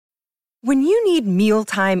When you need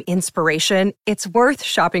mealtime inspiration, it's worth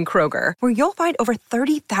shopping Kroger, where you'll find over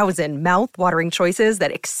 30,000 mouth-watering choices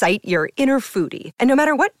that excite your inner foodie. And no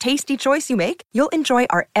matter what tasty choice you make, you'll enjoy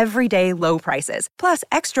our everyday low prices, plus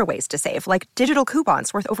extra ways to save, like digital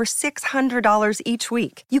coupons worth over $600 each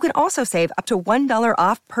week. You can also save up to $1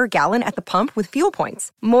 off per gallon at the pump with fuel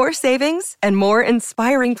points. More savings and more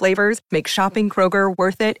inspiring flavors make shopping Kroger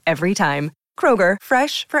worth it every time. Kroger,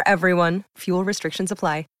 fresh for everyone. Fuel restrictions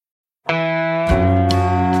apply.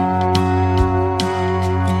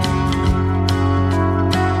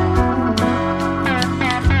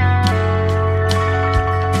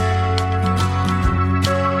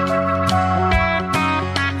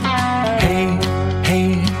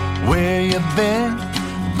 Hey, where you been?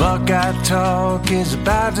 Buckeye Talk is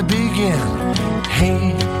about to begin.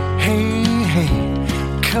 Hey,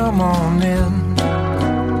 come on in.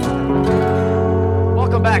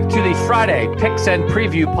 Welcome back to the Friday Picks and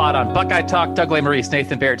Preview Pod on Buckeye Talk. Doug Lesmerises,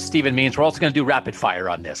 Nathan Baird, Stephen Means. We're also going to do rapid fire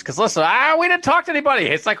on this because, listen, we didn't talk to anybody.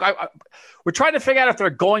 It's like we're trying to figure out if they're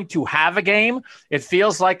going to have a game. It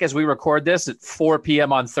feels like as we record this at 4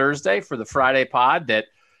 p.m. on Thursday for the Friday pod that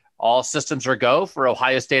all systems are go for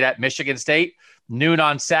Ohio State at Michigan State, noon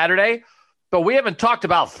on Saturday. But we haven't talked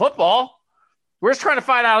about football. We're just trying to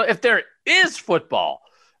find out if there is football.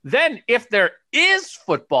 Then if there is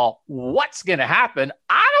football, what's going to happen?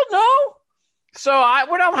 I don't know. So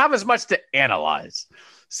we don't have as much to analyze.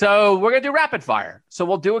 So we're going to do rapid fire. So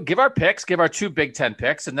we'll give our picks, give our 2 Big Ten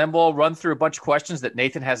picks, and then we'll run through a bunch of questions that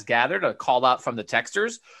Nathan has gathered, a call out from the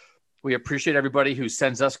texters. We appreciate everybody who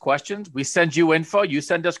sends us questions. We send you info. You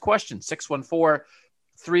send us questions,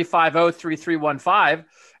 614-350-3315.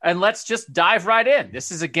 And let's just dive right in.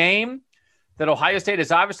 This is a game that Ohio State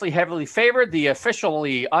is obviously heavily favored. The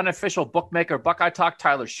officially unofficial bookmaker Buckeye Talk,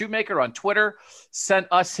 Tyler Shoemaker on Twitter, sent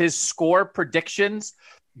us his score predictions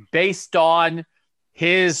based on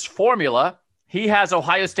his formula. He has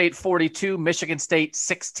Ohio State 42, Michigan State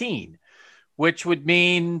 16, which would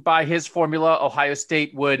mean by his formula, Ohio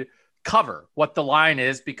State would cover what the line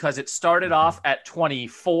is because it started off at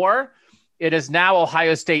 24. It is now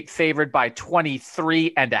Ohio State favored by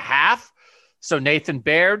 23.5. So Nathan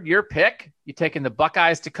Baird, your pick, you taking the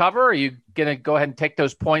Buckeyes to cover, or are you going to go ahead and take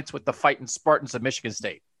those points with the fighting Spartans of Michigan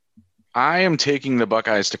State? I am taking the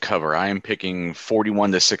Buckeyes to cover. I am picking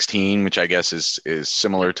 41-16, which I guess is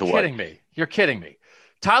similar to what? You're kidding me.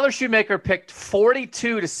 Tyler Shoemaker picked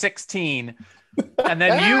 42-16, and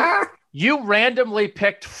then you randomly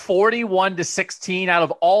picked 41-16 out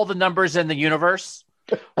of all the numbers in the universe.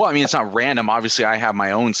 Well, I mean, it's not random. Obviously, I have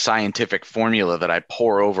my own scientific formula that I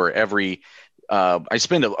pour over every. I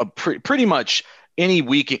spend pretty much any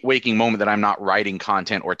waking moment that I'm not writing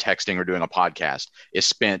content or texting or doing a podcast is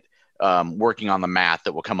spent working on the math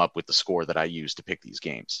that will come up with the score that I use to pick these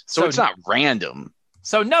games. So it's not random.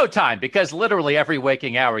 So no time, because literally every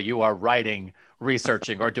waking hour you are writing,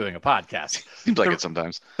 researching, or doing a podcast. Seems like it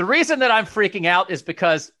sometimes. The reason that I'm freaking out is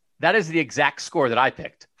because that is the exact score that I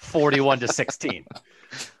picked, 41-16.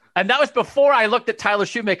 And that was before I looked at Tyler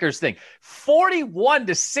Shoemaker's thing.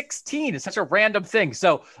 41-16 is such a random thing.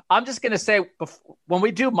 So I'm just going to say, when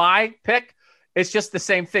we do my pick, it's just the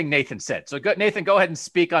same thing Nathan said. So Nathan, go ahead and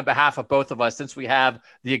speak on behalf of both of us since we have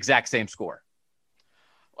the exact same score.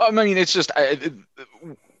 I mean, it's just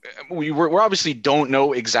we obviously don't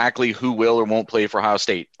know exactly who will or won't play for Ohio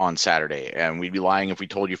State on Saturday, and we'd be lying if we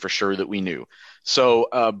told you for sure that we knew. So,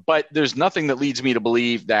 but there's nothing that leads me to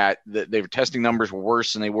believe that their testing numbers were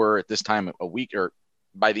worse than they were at this time a week or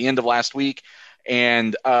by the end of last week.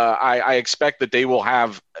 And I expect that they will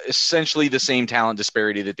have essentially the same talent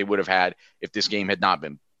disparity that they would have had if this game had not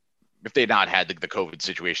been, if they had not had the COVID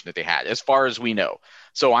situation that they had, as far as we know.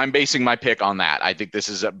 So I'm basing my pick on that. I think this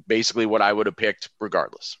is basically what I would have picked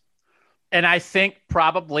regardless. And I think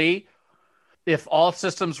probably if all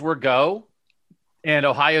systems were go and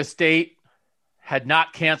Ohio State had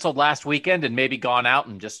not canceled last weekend and maybe gone out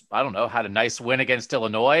and just, I don't know, had a nice win against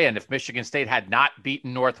Illinois, and if Michigan State had not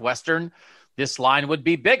beaten Northwestern, this line would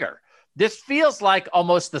be bigger. This feels like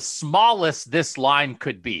almost the smallest this line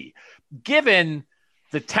could be, given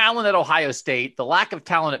the talent at Ohio State, the lack of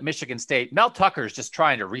talent at Michigan State. Mel Tucker is just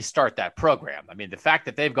trying to restart that program. I mean, the fact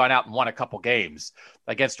that they've gone out and won a couple games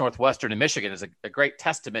against Northwestern and Michigan is a great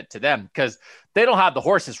testament to them, because they don't have the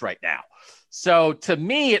horses right now. So to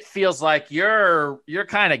me, it feels like you're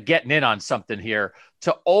kind of getting in on something here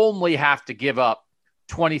to only have to give up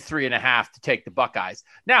 23.5 to take the Buckeyes.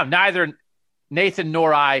 Now, neither Nathan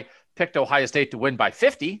nor I picked Ohio State to win by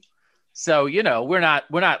 50. So, you know, we're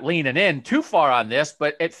not leaning in too far on this,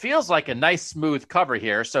 but it feels like a nice, smooth cover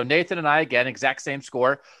here. So Nathan and I, again, exact same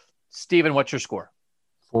score. Stephen, what's your score?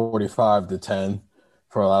 45-10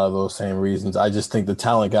 for a lot of those same reasons. I just think the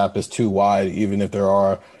talent gap is too wide, even if there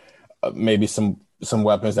are maybe some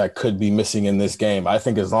weapons that could be missing in this game. I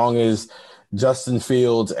think as long as Justin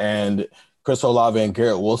Fields and Chris Olave and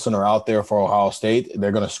Garrett Wilson are out there for Ohio State,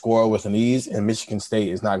 they're going to score with an ease, and Michigan State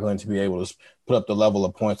is not going to be able to put up the level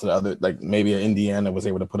of points that other, like maybe Indiana was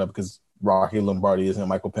able to put up because Rocky Lombardi isn't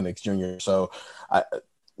Michael Penix Jr. So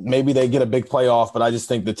maybe they get a big playoff, but I just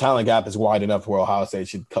think the talent gap is wide enough where Ohio State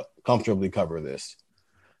should comfortably cover this.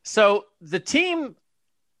 So the team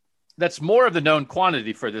that's more of the known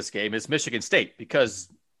quantity for this game is Michigan State, because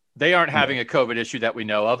they aren't having a COVID issue that we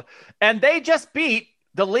know of. And they just beat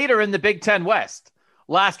the leader in the Big Ten West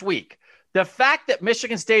last week. The fact that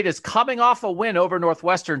Michigan State is coming off a win over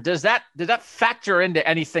Northwestern, did that factor into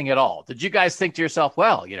anything at all? Did you guys think to yourself,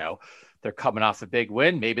 well, they're coming off a big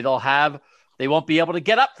win, maybe they won't be able to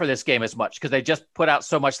get up for this game as much because they just put out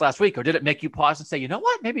so much last week? Or did it make you pause and say, you know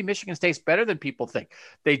what, maybe Michigan State's better than people think?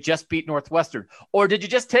 They just beat Northwestern. Or did you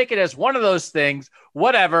just take it as one of those things,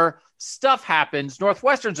 whatever, stuff happens.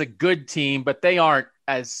 Northwestern's a good team, but they aren't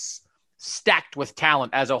as stacked with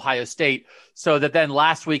talent as Ohio State, so that then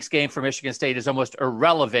last week's game for Michigan State is almost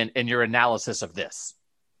irrelevant in your analysis of this?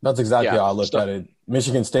 That's exactly how I looked at it.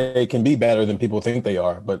 Michigan State can be better than people think they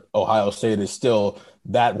are, but Ohio State is still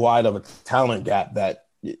that wide of a talent gap that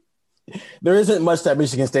there isn't much that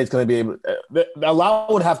Michigan State's going to be able – a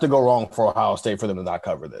lot would have to go wrong for Ohio State for them to not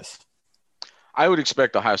cover this. I would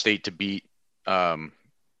expect Ohio State to beat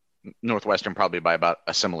Northwestern probably by about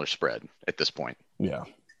a similar spread at this point. Yeah.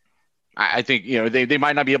 I think, they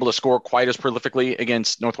might not be able to score quite as prolifically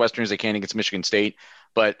against Northwestern as they can against Michigan State,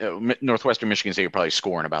 but Northwestern, Michigan State are probably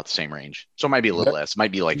scoring about the same range. So it might be a little less. It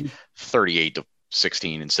might be like 38-16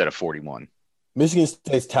 instead of 41. Michigan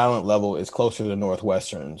State's talent level is closer to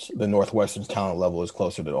Northwestern's. The Northwestern's talent level is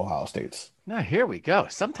closer to Ohio State's. Now, here we go.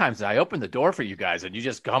 Sometimes I open the door for you guys and you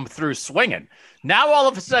just come through swinging. Now, all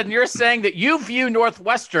of a sudden, you're saying that you view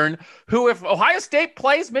Northwestern, who, if Ohio State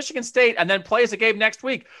plays Michigan State and then plays a game next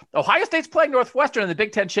week, Ohio State's playing Northwestern in the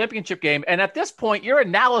Big Ten championship game. And at this point, your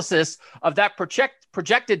analysis of that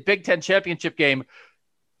projected Big Ten championship game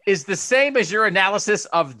is the same as your analysis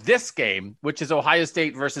of this game, which is Ohio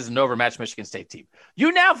State versus an overmatched Michigan State team.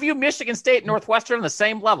 You now view Michigan State and Northwestern on the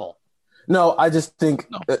same level. No, I just think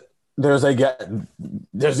there's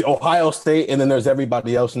the Ohio State, and then there's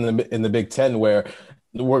everybody else in the Big Ten, where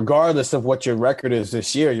regardless of what your record is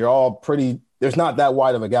this year, you're all pretty. There's not that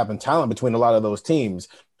wide of a gap in talent between a lot of those teams.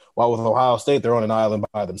 While with Ohio State, they're on an island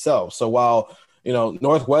by themselves. So while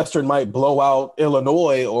Northwestern might blow out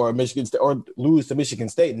Illinois or Michigan State or lose to Michigan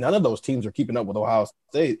State, none of those teams are keeping up with Ohio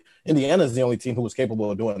State. Indiana's the only team who was capable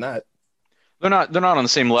of doing that. They're not on the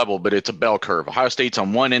same level, but it's a bell curve. Ohio State's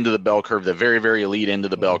on one end of the bell curve, the very, very elite end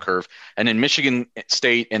of the bell curve. And then Michigan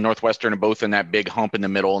State and Northwestern are both in that big hump in the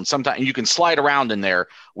middle. And sometimes you can slide around in there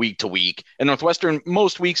week to week. And Northwestern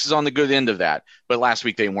most weeks is on the good end of that. But last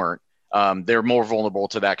week they weren't. They're more vulnerable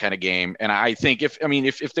to that kind of game. And I think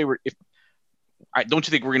don't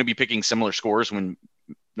you think we're going to be picking similar scores when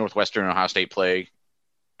Northwestern and Ohio State play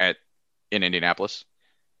in Indianapolis?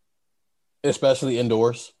 Especially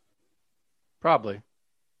indoors. Probably.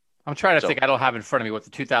 I'm trying to think. I don't have in front of me what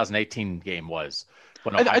the 2018 game was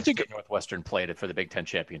when Ohio State Northwestern played it for the Big Ten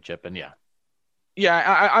championship. And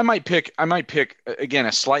I might pick again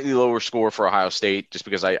a slightly lower score for Ohio State, just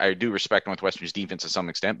because I do respect Northwestern's defense to some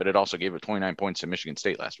extent, but it also gave it 29 points to Michigan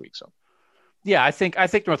State last week. So. Yeah, I think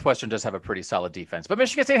Northwestern does have a pretty solid defense, but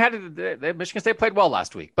Michigan State played well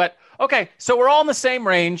last week. But okay, so we're all in the same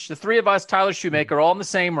range. The three of us, Tyler Shoemaker, all in the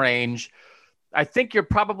same range. I think you're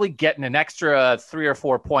probably getting an extra 3 or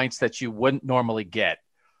 4 points that you wouldn't normally get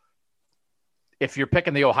if you're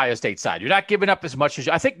picking the Ohio State side. You're not giving up as much as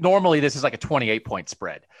I think normally this is like a 28-point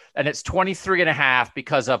spread, and it's 23.5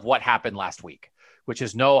 because of what happened last week, which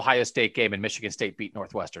is no Ohio State game and Michigan State beat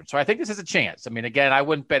Northwestern. So I think this is a chance. I mean, again, I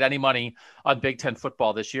wouldn't bet any money on Big Ten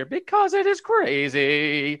football this year because it is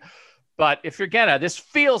crazy. But if you're this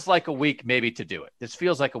feels like a week maybe to do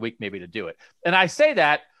it. And I say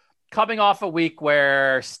that coming off a week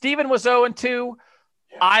where Steven was 0-2,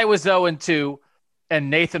 I was 0-2, and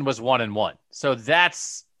Nathan was 1-1. So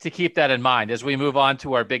that's to keep that in mind as we move on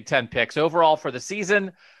to our Big Ten picks. Overall for the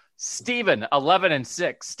season, Steven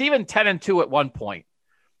 11-6. Steven 10-2 at one point.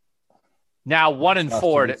 Now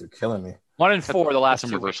 1-4. Killing me. 1-4 the last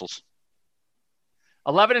some two reversals.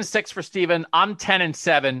 11-6 for Steven. I'm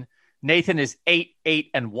 10-7. Nathan is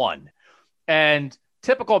 8-1. And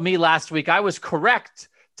typical me last week, I was correct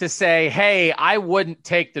to say, hey, I wouldn't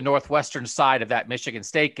take the Northwestern side of that Michigan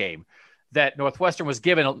State game, that Northwestern was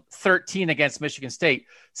given 13 against Michigan State.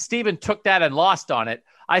 Steven took that and lost on it.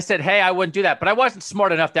 I said, hey, I wouldn't do that, but I wasn't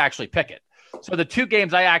smart enough to actually pick it. So the two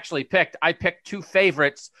games I actually picked, I picked two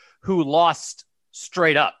favorites who lost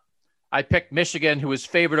straight up. I picked Michigan, who was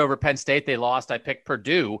favored over Penn State. They lost. I picked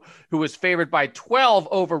Purdue, who was favored by 12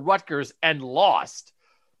 over Rutgers and lost.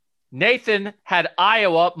 Nathan had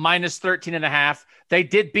Iowa minus 13.5. They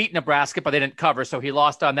did beat Nebraska, but they didn't cover, so he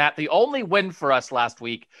lost on that. The only win for us last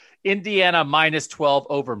week, Indiana minus 12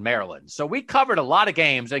 over Maryland. So we covered a lot of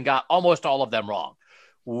games and got almost all of them wrong.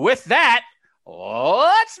 With that,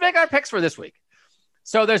 let's make our picks for this week.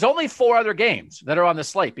 So there's only 4 other games that are on the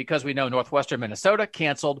slate because we know Northwestern Minnesota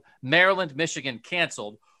canceled, Maryland, Michigan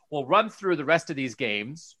canceled. We'll run through the rest of these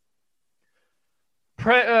games.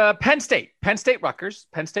 Penn State, Rutgers.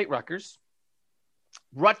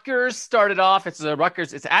 Rutgers started off. It's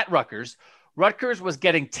at Rutgers. Rutgers was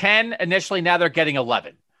getting 10 initially. Now they're getting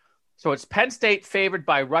 11. So it's Penn State favored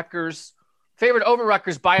over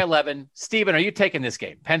Rutgers by 11. Steven, are you taking this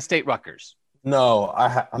game? Penn State, Rutgers. No,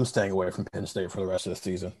 I'm staying away from Penn State for the rest of the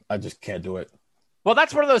season. I just can't do it. Well,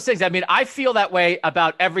 that's one of those things. I mean, I feel that way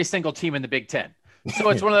about every single team in the Big Ten.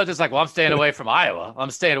 So it's one of those, it's like, well, I'm staying away from Iowa.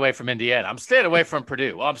 I'm staying away from Indiana. I'm staying away from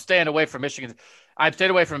Purdue. Well, I'm staying away from Michigan. I'm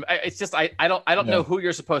staying away from, it's just, I don't know who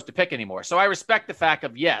you're supposed to pick anymore. So I respect the fact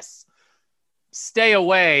of, yes, stay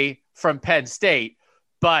away from Penn State,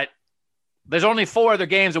 but there's only 4 other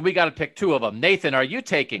games and we got to pick 2 of them. Nathan, are you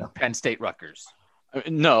taking Penn State, Rutgers?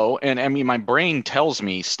 No, and I mean, my brain tells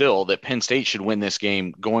me still that Penn State should win this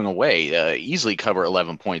game going away, easily cover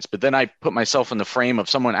 11 points. But then I put myself in the frame of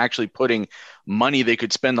someone actually putting money they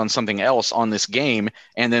could spend on something else on this game,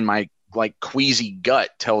 and then my queasy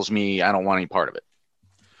gut tells me I don't want any part of it.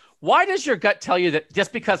 Why does your gut tell you that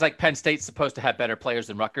just because Penn State's supposed to have better players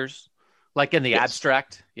than Rutgers? Like in the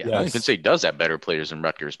abstract? Yeah. Yes. Penn State does have better players than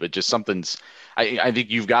Rutgers, but just something's – I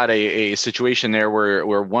think you've got a situation there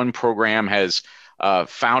where one program has –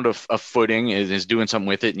 found a footing, is doing something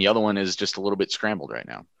with it, and the other one is just a little bit scrambled right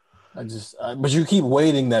now. But you keep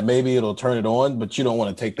waiting that maybe it'll turn it on, but you don't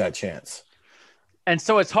want to take that chance. And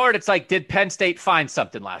so it's hard. It's like, did Penn State find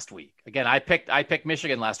something last week? Again, I picked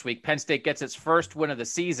Michigan last week. Penn State gets its first win of the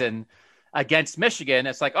season against Michigan.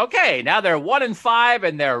 It's like, okay, now they're 1-5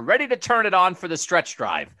 and they're ready to turn it on for the stretch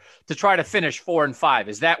drive to try to finish 4-5.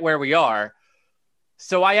 Is that where we are?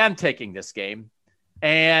 So I am taking this game,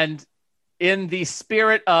 and in the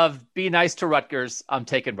spirit of be nice to Rutgers, I'm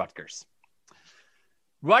taking Rutgers.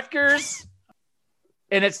 Rutgers,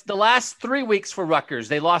 and it's the last 3 weeks for Rutgers.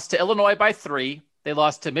 They lost to Illinois by 3. They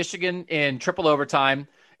lost to Michigan in triple overtime,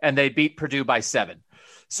 and they beat Purdue by 7.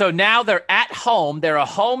 So now they're at home. They're a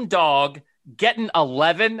home dog getting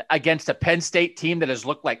 11 against a Penn State team that has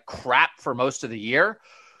looked like crap for most of the year.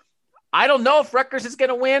 I don't know if Rutgers is going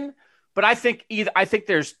to win, but I think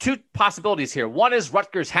there's 2 possibilities here. One is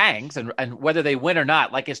Rutgers hangs, and whether they win or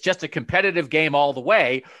not, like it's just a competitive game all the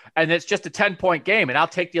way, and it's just a 10-point game, and I'll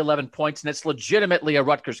take the 11 points, and it's legitimately a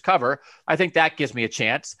Rutgers cover. I think that gives me a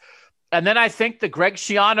chance. And then I think the Greg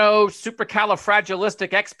Schiano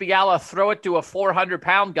supercalifragilisticexpialidocious throw it to a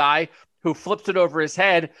 400-pound guy who flips it over his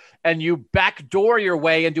head, and you backdoor your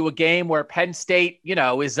way into a game where Penn State,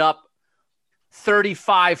 is up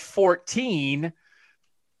 35-14.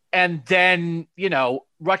 And then,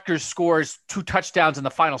 Rutgers scores 2 touchdowns in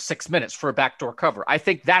the final 6 minutes for a backdoor cover. I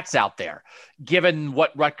think that's out there, given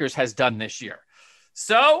what Rutgers has done this year.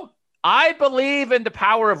 So I believe in the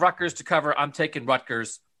power of Rutgers to cover. I'm taking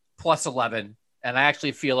Rutgers plus 11, and I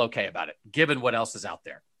actually feel okay about it, given what else is out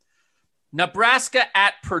there. Nebraska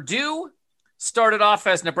at Purdue started off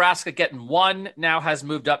as Nebraska getting 1, now has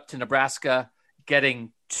moved up to Nebraska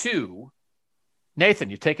getting 2. Nathan,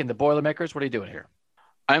 you taking the Boilermakers? What are you doing here?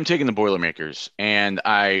 I'm taking the Boilermakers, and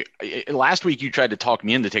last week you tried to talk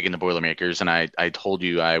me into taking the Boilermakers, and I told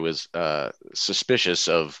you I was suspicious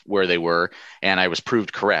of where they were, and I was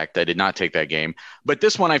proved correct. I did not take that game, but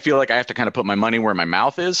this one I feel like I have to kind of put my money where my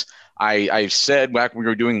mouth is. I said back when we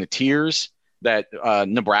were doing the tiers that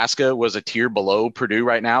Nebraska was a tier below Purdue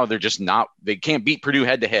right now. They're just not – they can't beat Purdue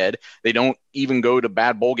head-to-head. They don't even go to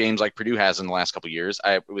bad bowl games like Purdue has in the last couple of years.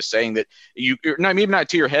 I was saying that maybe not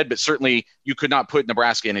tier ahead, but certainly you could not put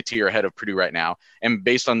Nebraska in a tier ahead of Purdue right now. And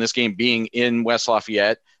based on this game being in West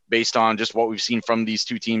Lafayette, based on just what we've seen from these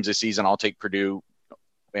 2 teams this season, I'll take Purdue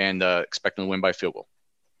and expect them to win by field goal.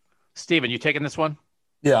 Steven, you taking this one?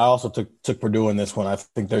 Yeah, I also took Purdue in this one. I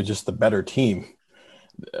think they're just the better team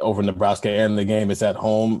over Nebraska, and the game is at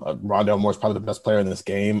home. Rondale Moore's probably the best player in this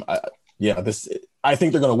game. I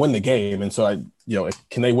think they're going to win the game, and so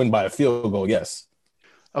can they win by a field goal? Yes.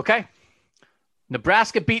 Okay.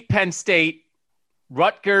 Nebraska beat Penn State.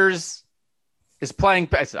 Rutgers is playing.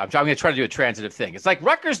 I'm going to try to do a transitive thing. It's like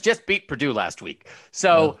Rutgers just beat Purdue last week.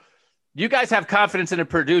 So you guys have confidence in a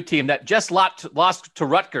Purdue team that just lost to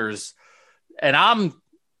Rutgers, and I'm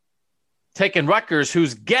taking Rutgers,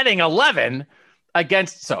 who's getting 11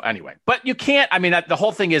 against. So anyway, but you can't. I mean, the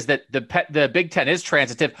whole thing is that the Big Ten is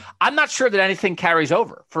transitive. I'm not sure that anything carries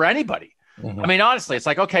over for anybody. I mean, honestly, it's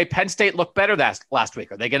like, okay, Penn State looked better last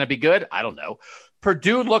week. Are they going to be good? I don't know.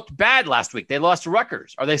 Purdue looked bad last week. They lost to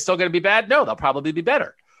Rutgers. Are they still going to be bad? No, they'll probably be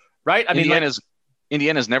better. Right? I mean,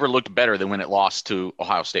 Indiana's never looked better than when it lost to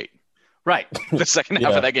Ohio State. Right. The second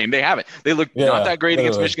half of that game. They haven't. They looked not that great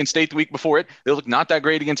against Michigan State the week before it. They looked not that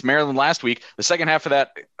great against Maryland last week. The second half of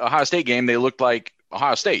that Ohio State game, they looked like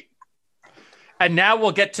Ohio State. And now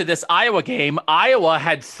we'll get to this Iowa game. Iowa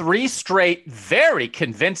had 3 straight, very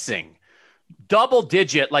convincing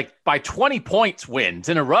double-digit, like by 20 points wins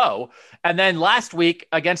in a row. And then last week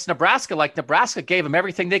against Nebraska, like Nebraska gave them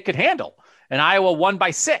everything they could handle. And Iowa won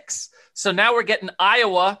by 6. So now we're getting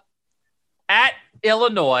Iowa at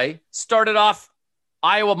Illinois. Started off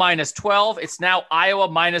Iowa minus 12. It's now Iowa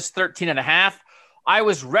minus 13.5. I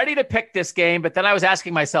was ready to pick this game, but then I was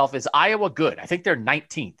asking myself, is Iowa good? I think they're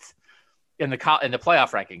 19th in the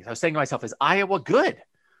playoff rankings. I was saying to myself, is Iowa good?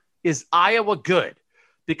 Is Iowa good?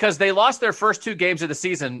 Because they lost their first 2 games of the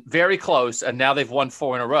season very close, and now they've won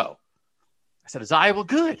 4 in a row. I said, is Iowa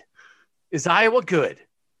good? Is Iowa good?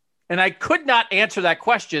 And I could not answer that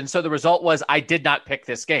question, so the result was I did not pick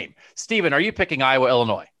this game. Steven, are you picking Iowa,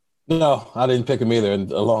 Illinois? No, I didn't pick them either, and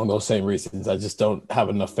along those same reasons. I just don't have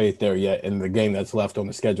enough faith there yet. And the game that's left on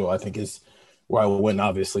the schedule, I think, is where I will win,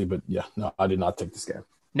 obviously. But, yeah, no, I did not take this game.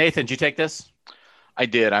 Nathan, did you take this? I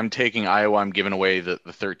did. I'm taking Iowa. I'm giving away the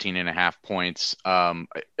 13.5 points. I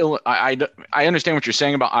understand what you're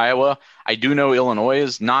saying about Iowa. I do know Illinois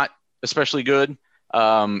is not especially good.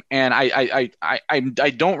 And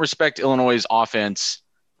I don't respect Illinois' offense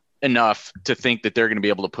enough to think that they're going to be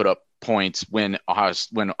able to put up points when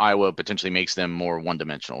Iowa potentially makes them more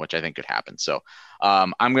one-dimensional, which I think could happen. So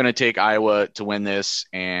I'm going to take Iowa to win this,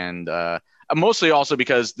 and mostly also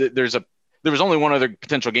because there was only one other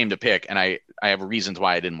potential game to pick, and I have reasons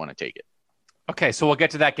why I didn't want to take it. Okay, so we'll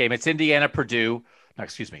get to that game. It's Indiana-Purdue. No,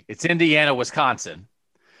 excuse me. It's Indiana-Wisconsin.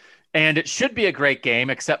 And it should be a great game,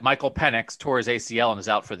 except Michael Penix tore his ACL and is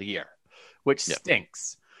out for the year, which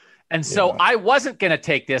stinks. And so I wasn't going to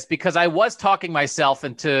take this because I was talking myself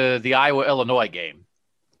into the Iowa-Illinois game.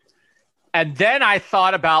 And then I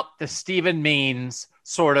thought about the Stephen Means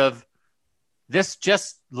sort of, this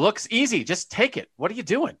just looks easy. Just take it. What are you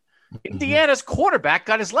doing? Indiana's quarterback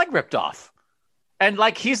got his leg ripped off. And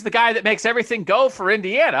like he's the guy that makes everything go for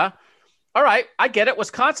Indiana. All right, I get it.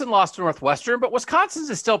 Wisconsin lost to Northwestern, but Wisconsin's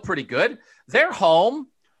is still pretty good. They're home.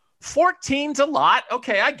 14's a lot.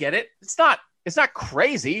 Okay, I get it. It's not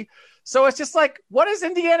crazy. So it's just like, what is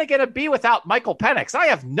Indiana going to be without Michael Penix? I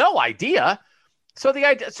have no idea. So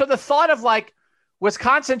the thought of like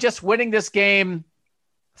Wisconsin just winning this game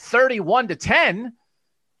 31-10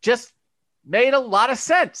 just made a lot of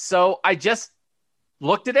sense. So I just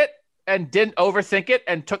looked at it and didn't overthink it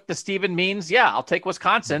and took the Stephen Means. Yeah, I'll take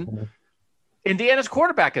Wisconsin. Mm-hmm. Indiana's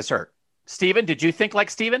quarterback is hurt. Steven, did you think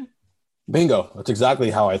like Steven? Bingo. That's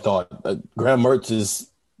exactly how I thought. Graham Mertz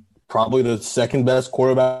is probably the second best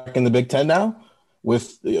quarterback in the Big Ten now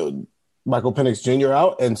with Michael Penix Jr.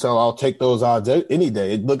 out. And so I'll take those odds any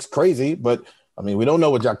day. It looks crazy, but I mean, we don't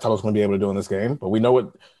know what Jack Tuttle's going to be able to do in this game, but we know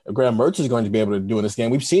what Graham Mertz is going to be able to do in this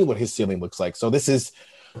game. We've seen what his ceiling looks like. So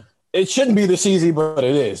it shouldn't be this easy, but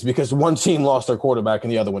it is because one team lost their quarterback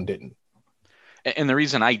and the other one didn't. And the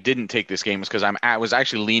reason I didn't take this game is because I was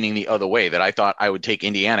actually leaning the other way, that I thought I would take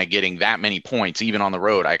Indiana getting that many points, even on the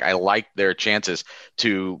road. I liked their chances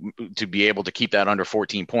to be able to keep that under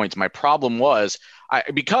 14 points. My problem was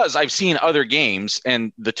because I've seen other games,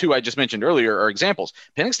 and the 2 I just mentioned earlier are examples.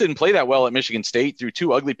 Penix didn't play that well at Michigan State, threw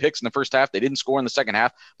 2 ugly picks in the first half. They didn't score in the second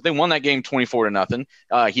half, but they won that game 24-0.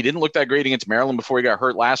 He didn't look that great against Maryland before he got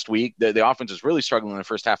hurt last week. The offense was really struggling in the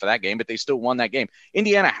first half of that game, but they still won that game.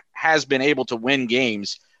 Indiana has been able to win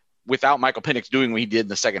games without Michael Penix doing what he did in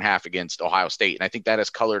the second half against Ohio State, and I think that has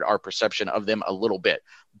colored our perception of them a little bit.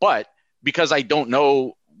 But because I don't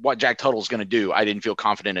know what Jack Tuttle is going to do, I didn't feel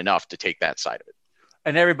confident enough to take that side of it.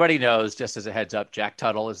 And everybody knows, just as a heads up, Jack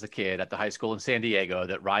Tuttle is the kid at the high school in San Diego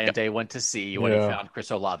that Ryan Day went to see when he found Chris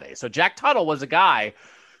Olave. So Jack Tuttle was a guy,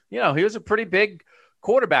 he was a pretty big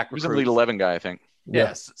quarterback recruit. He was a lead 11 guy, I think.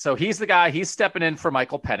 Yes. So he's the guy. He's stepping in for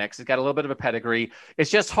Michael Penix. He's got a little bit of a pedigree. It's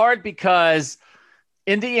just hard because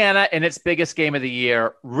Indiana, in its biggest game of the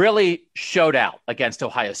year, really showed out against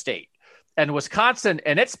Ohio State. And Wisconsin,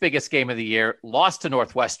 in its biggest game of the year, lost to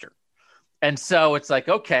Northwestern. And so it's like,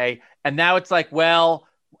 okay. And now it's like, well,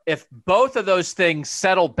 if both of those things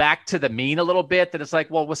settle back to the mean a little bit, then it's like,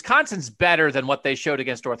 well, Wisconsin's better than what they showed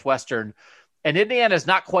against Northwestern, and Indiana is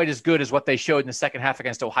not quite as good as what they showed in the second half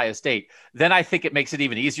against Ohio State. Then I think it makes it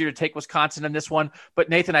even easier to take Wisconsin in this one. But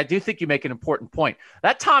Nathan, I do think you make an important point.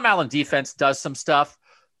 That Tom Allen defense does some stuff.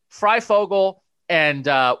 Freifogel and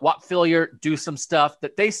Watt Fillier do some stuff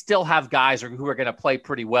that they still have guys who are going to play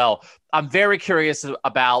pretty well. I'm very curious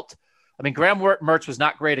about, Graham Mertz was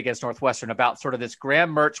not great against Northwestern, about sort of this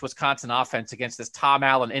Graham Mertz Wisconsin offense against this Tom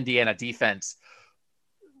Allen Indiana defense.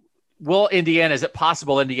 Is it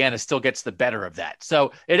possible Indiana still gets the better of that?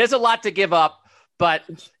 So it is a lot to give up, but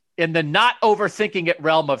in the not overthinking it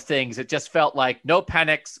realm of things, it just felt like no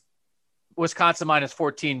panics. Wisconsin minus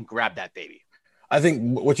 14, grab that baby. I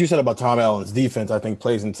think what you said about Tom Allen's defense, I think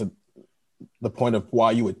plays into the point of why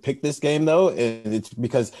you would pick this game, though. And it's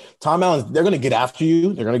because Tom Allen, they're going to get after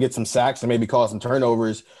you. They're going to get some sacks and maybe cause some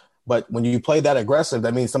turnovers. But when you play that aggressive,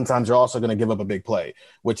 that means sometimes you're also going to give up a big play,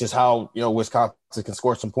 which is how, Wisconsin can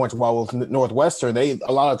score some points. While with Northwestern, they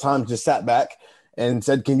a lot of times just sat back and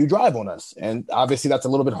said, can you drive on us? And obviously that's a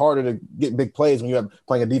little bit harder to get big plays when you have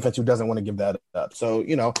playing a defense who doesn't want to give that up. So,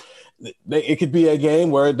 it could be a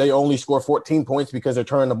game where they only score 14 points because they're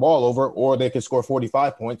turning the ball over, or they could score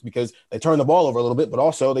 45 points because they turned the ball over a little bit, but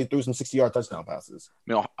also they threw some 60-yard touchdown passes.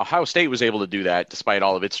 Ohio State was able to do that despite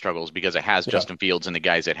all of its struggles because it has Justin Fields and the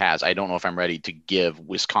guys it has. I don't know if I'm ready to give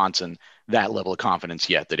Wisconsin that level of confidence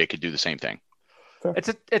yet that it could do the same thing. It's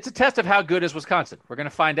a test of how good is Wisconsin. We're going to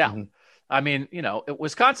find out. Mm-hmm.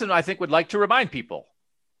 Wisconsin, I think, would like to remind people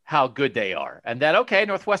how good they are, and that, okay,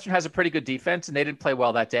 Northwestern has a pretty good defense and they didn't play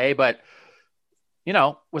well that day, but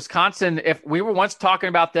Wisconsin, if we were once talking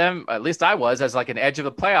about them, at least I was, as like an edge of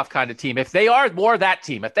the playoff kind of team, if they are more that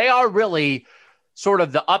team, if they are really sort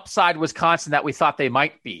of the upside Wisconsin that we thought they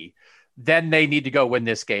might be, then they need to go win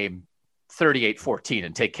this game 38-14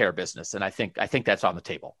 and take care of business. And I think that's on the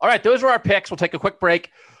table. All right, those are our picks. We'll take a quick break.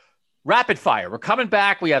 Rapid fire. We're coming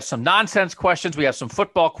back. We have some nonsense questions. We have some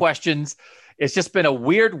football questions. It's just been a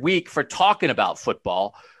weird week for talking about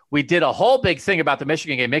football. We did a whole big thing about the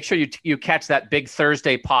Michigan game. Make sure you catch that big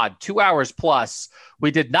Thursday pod, 2 hours plus.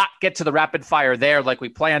 We did not get to the rapid fire there like we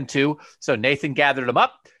planned to. So Nathan gathered them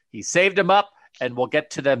up. He saved them up, and we'll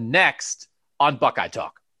get to them next on Buckeye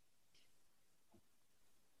Talk.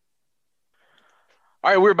 All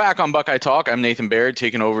right, we're back on Buckeye Talk. I'm Nathan Baird,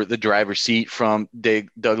 taking over the driver's seat from Doug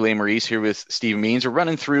Lesmerises here with Steve Means. We're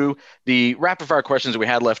running through the rapid-fire questions that we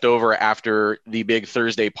had left over after the big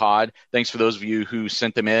Thursday pod. Thanks for those of you who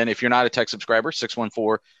sent them in. If you're not a tech subscriber,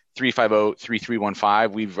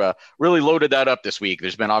 614-350-3315. We've really loaded that up this week.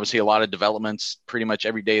 There's been obviously a lot of developments pretty much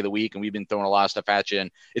every day of the week, and we've been throwing a lot of stuff at you. And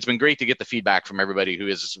it's been great to get the feedback from everybody who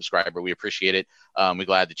is a subscriber. We appreciate it. We're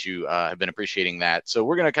glad that you have been appreciating that. So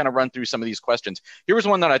we're going to kind of run through some of these questions. Here was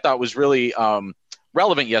one that I thought was really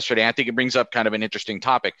relevant yesterday. I think it brings up kind of an interesting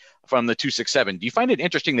topic from the 267. Do you find it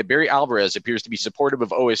interesting that Barry Alvarez appears to be supportive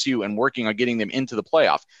of OSU and working on getting them into the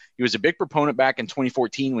playoff? He was a big proponent back in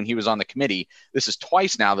 2014 when he was on the committee. This is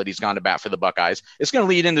twice now that he's gone to bat for the Buckeyes. It's going to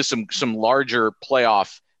lead into some larger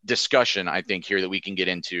playoff discussion, I think, here that we can get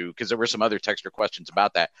into, because there were some other texter questions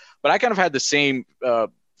about that. But I kind of had the same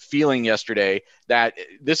feeling yesterday that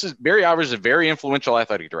Barry Alvarez is a very influential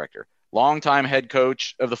athletic director. Longtime head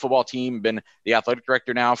coach of the football team, been the athletic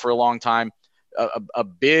director now for a long time, a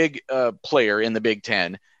big player in the Big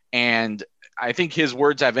Ten. And I think his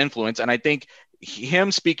words have influence. And I think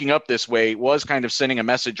him speaking up this way was kind of sending a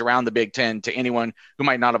message around the Big Ten to anyone who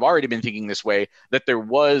might not have already been thinking this way, that there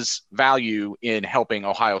was value in helping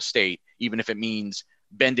Ohio State, even if it means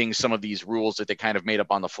bending some of these rules that they kind of made up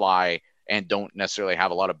on the fly and don't necessarily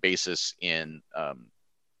have a lot of basis in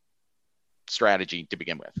strategy to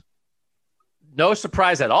begin with. No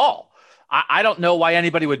surprise at all. I don't know why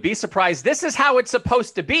anybody would be surprised. This is how it's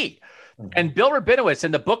supposed to be. And Bill Rabinowitz,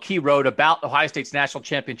 in the book he wrote about Ohio State's national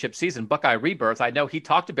championship season, Buckeye Rebirth, I know he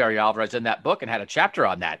talked to Barry Alvarez in that book and had a chapter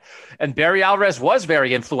on that. And Barry Alvarez was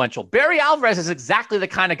very influential. Barry Alvarez is exactly the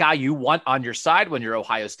kind of guy you want on your side when you're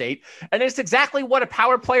Ohio State. And it's exactly what a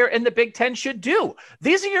power player in the Big Ten should do.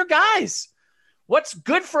 These are your guys. What's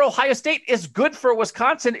good for Ohio State is good for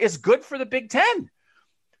Wisconsin, is good for the Big Ten.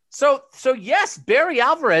 So yes, Barry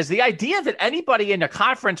Alvarez, the idea that anybody in a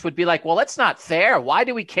conference would be like, well, that's not fair. Why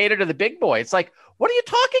do we cater to the big boy? It's like, what are you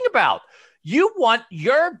talking about? You want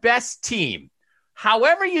your best team,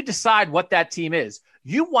 however you decide what that team is,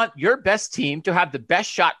 you want your best team to have the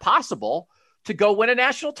best shot possible to go win a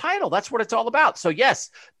national title. That's what it's all about. So yes,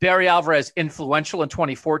 Barry Alvarez, influential in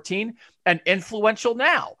 2014 and influential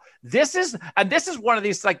now. This is one of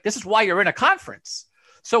these, like, this is why you're in a conference.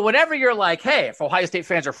 So whenever you're like, hey, if Ohio State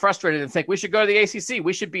fans are frustrated and think we should go to the ACC,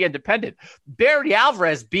 we should be independent, Barry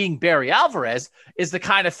Alvarez being Barry Alvarez is the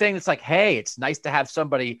kind of thing that's like, hey, it's nice to have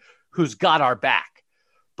somebody who's got our back.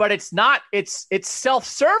 But it's not, it's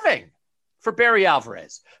self-serving for Barry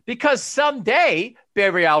Alvarez, because someday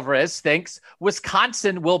Barry Alvarez thinks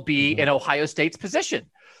Wisconsin will be in Ohio State's position.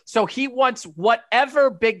 So he wants whatever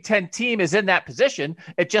Big Ten team is in that position.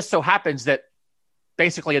 It just so happens that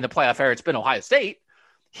basically in the playoff era, it's been Ohio State.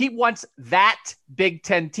 He wants that Big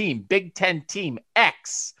Ten team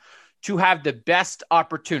X, to have the best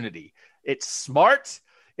opportunity. It's smart.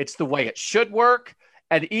 It's the way it should work.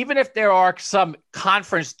 And even if there are some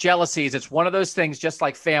conference jealousies, it's one of those things just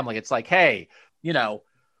like family. It's like, hey,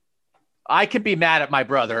 I can be mad at my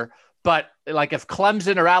brother, but like if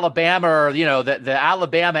Clemson or Alabama or, the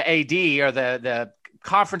Alabama AD or the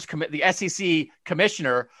conference the SEC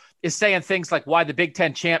commissioner is saying things like why the Big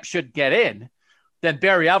Ten champ should get in, then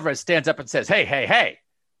Barry Alvarez stands up and says, hey,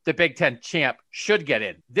 the Big Ten champ should get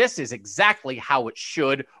in. This is exactly how it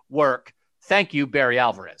should work. Thank you, Barry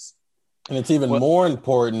Alvarez. And it's even more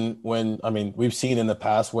important when, we've seen in the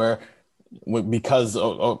past where because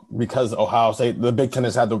Ohio State, the Big Ten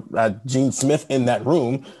has had Gene Smith in that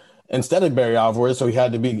room instead of Barry Alvarez, so he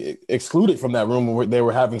had to be excluded from that room where they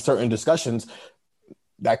were having certain discussions.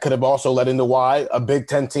 That could have also led into why a Big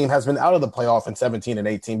Ten team has been out of the playoff in 17 and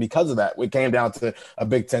 18 because of that. It came down to a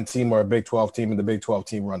Big Ten team or a Big 12 team, and the Big 12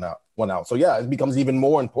 team won out. So, yeah, it becomes even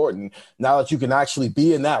more important now that you can actually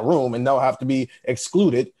be in that room and don't have to be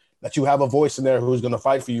excluded, that you have a voice in there who's going to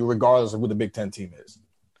fight for you regardless of who the Big Ten team is.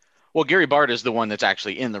 Well, Gary Bart is the one that's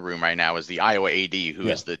actually in the room right now, is the Iowa AD, who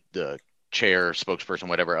is the chair, spokesperson,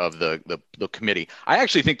 whatever, of the committee. I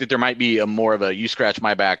actually think that there might be a more of a you scratch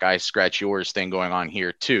my back, I scratch yours thing going on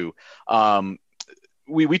here too.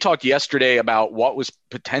 We talked yesterday about what was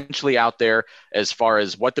potentially out there as far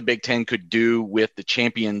as what the Big Ten could do with the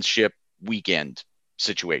championship weekend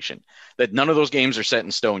situation, that none of those games are set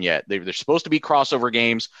in stone yet. They're supposed to be crossover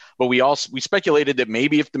games, but we speculated that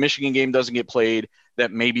maybe if the Michigan game doesn't get played, that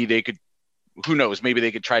maybe they could, who knows, maybe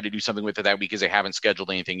they could try to do something with it that week because they haven't scheduled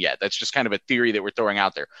anything yet. That's just kind of a theory that we're throwing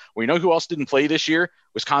out there. We know who else didn't play this year?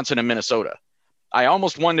 Wisconsin and Minnesota. I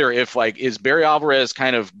almost wonder if, is Barry Alvarez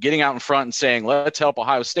kind of getting out in front and saying, let's help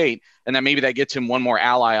Ohio State, and then maybe that gets him one more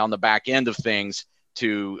ally on the back end of things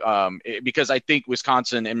because I think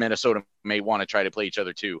Wisconsin and Minnesota may want to try to play each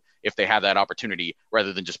other too if they have that opportunity,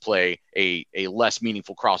 rather than just play a less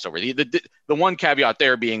meaningful crossover. The one caveat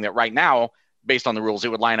there being that right now, based on the rules, it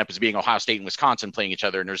would line up as being Ohio State and Wisconsin playing each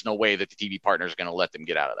other, and there's no way that the TV partners are going to let them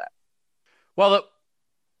get out of that. Well,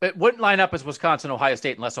 it wouldn't line up as Wisconsin, Ohio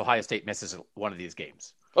State, unless Ohio State misses one of these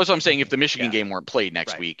games. That's what I'm saying. If the Michigan game weren't played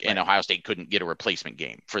next week and Ohio State couldn't get a replacement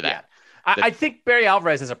game for that. Yeah. I think Barry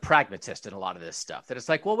Alvarez is a pragmatist in a lot of this stuff, that it's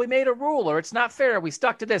like, well, we made a rule or it's not fair. We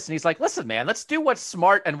stuck to this. And he's like, listen, man, let's do what's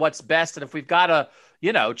smart and what's best. And if we've got to,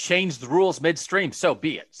 change the rules midstream, so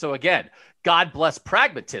be it. So again, God bless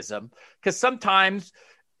pragmatism, because sometimes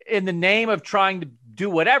in the name of trying to do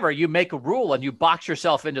whatever, you make a rule and you box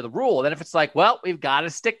yourself into the rule. And then if it's like, well, we've got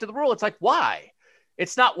to stick to the rule, it's like, why?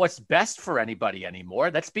 It's not what's best for anybody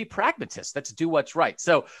anymore. Let's be pragmatists. Let's do what's right.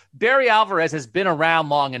 So Barry Alvarez has been around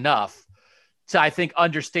long enough to, I think,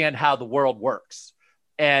 understand how the world works.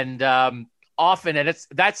 And often, and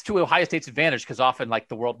that's to Ohio State's advantage, because often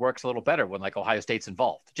the world works a little better when Ohio State's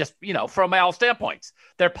involved. Just, from all standpoints,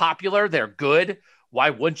 they're popular, they're good.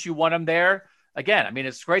 Why wouldn't you want them there? Again,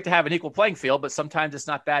 it's great to have an equal playing field, but sometimes it's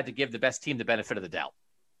not bad to give the best team the benefit of the doubt.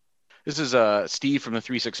 This is Steve from the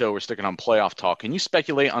 360. We're sticking on playoff talk. Can you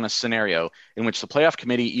speculate on a scenario in which the playoff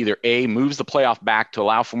committee either A, moves the playoff back to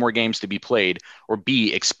allow for more games to be played, or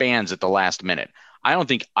B, expands at the last minute? I don't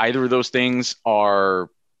think either of those things are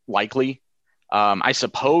likely. I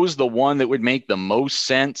suppose the one that would make the most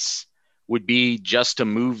sense would be just to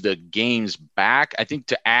move the games back. I think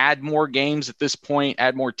to add more games at this point,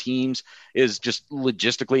 add more teams, is just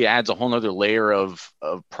logistically adds a whole nother layer of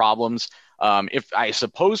problems. If I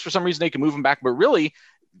suppose for some reason they can move them back, but really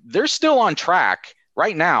they're still on track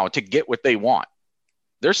right now to get what they want.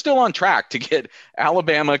 They're still on track to get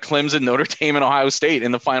Alabama, Clemson, Notre Dame, and Ohio State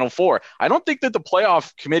in the Final Four. I don't think that the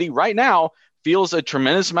playoff committee right now feels a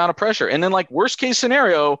tremendous amount of pressure. And then worst case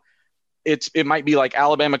scenario, it might be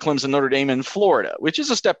Alabama, Clemson, Notre Dame, and Florida, which is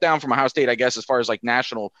a step down from Ohio State, I guess, as far as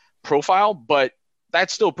national profile, but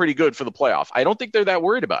that's still pretty good for the playoff. I don't think they're that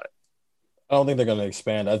worried about it. I don't think they're going to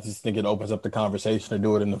expand. I just think it opens up the conversation to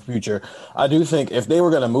do it in the future. I do think if they were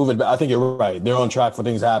going to move it back, I think you're right. They're on track for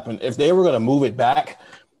things to happen. If they were going to move it back,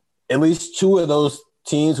 at least two of those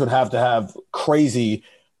teams would have to have crazy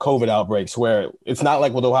COVID outbreaks where it's not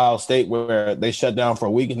like with Ohio State where they shut down for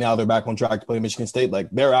a week and now they're back on track to play Michigan State. Like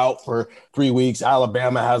they're out for 3 weeks.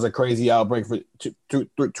 Alabama has a crazy outbreak for 2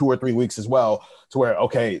 or 3 weeks as well, to where,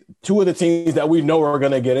 okay, 2 of the teams that we know are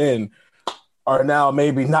going to get in are now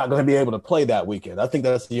maybe not going to be able to play that weekend. I think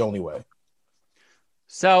that's the only way.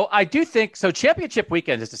 So I do think so. Championship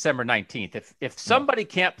weekend is December 19th. If somebody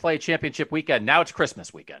can't play championship weekend, now it's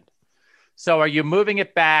Christmas weekend. So are you moving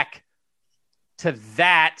it back to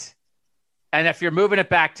that? And if you're moving it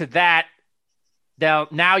back to that,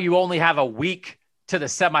 now you only have a week to the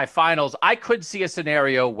semifinals. I could see a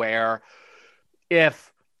scenario where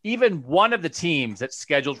if even one of the teams that's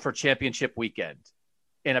scheduled for championship weekend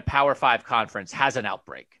in a Power 5 conference has an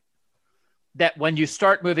outbreak, that when you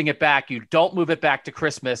start moving it back, you don't move it back to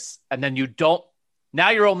Christmas. And then now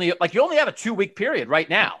you're only have a 2-week period right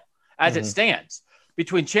now as it stands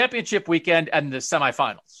between championship weekend and the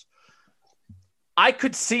semifinals. I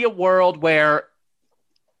could see a world where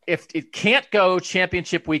if it can't go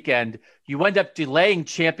championship weekend, you end up delaying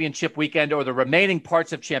championship weekend or the remaining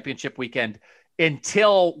parts of championship weekend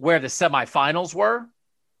until where the semifinals were.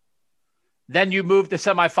 Then you move the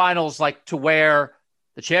semifinals like to where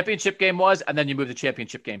the championship game was, and then you move the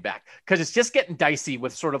championship game back. Because it's just getting dicey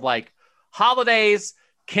with sort of like holidays,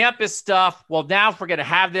 campus stuff. Well, now if we're going to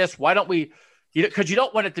have this, why don't we – because you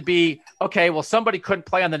don't want it to be, okay, well, somebody couldn't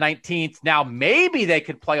play on the 19th. Now maybe they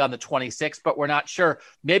could play on the 26th, but we're not sure.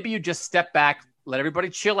 Maybe you just step back, let everybody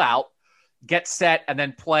chill out, get set, and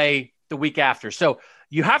then play the week after. So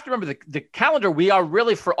you have to remember the calendar. We are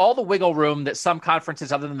really, for all the wiggle room that some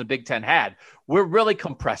conferences other than the Big Ten had, we're really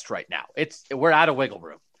compressed right now. We're out of wiggle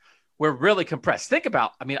room. We're really compressed. Think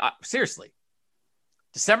about, seriously,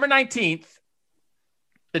 December 19th,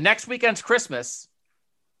 the next weekend's Christmas.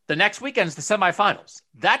 The next weekend's the semifinals.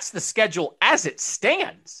 That's the schedule as it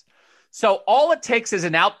stands. So all it takes is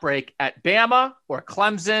an outbreak at Bama or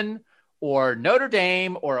Clemson or Notre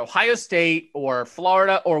Dame or Ohio State or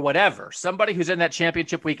Florida or whatever, somebody who's in that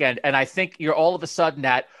championship weekend. And I think you're all of a sudden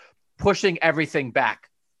at pushing everything back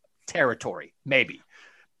territory, maybe.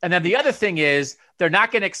 And then the other thing is they're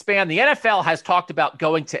not going to expand. The NFL has talked about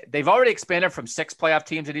they've already expanded from 6 playoff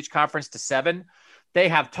teams in each conference to 7. They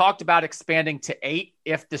have talked about expanding to 8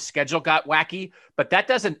 if the schedule got wacky, but that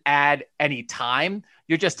doesn't add any time.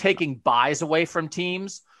 You're just taking buys away from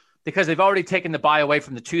teams because they've already taken the bye away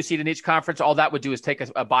from the 2 seed in each conference. All that would do is take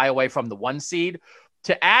a bye away from the 1 seed.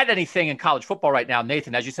 To add anything in college football right now,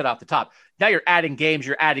 Nathan, as you said off the top, now you're adding games,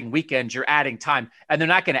 you're adding weekends, you're adding time, and they're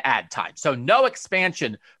not going to add time. So no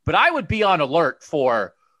expansion, but I would be on alert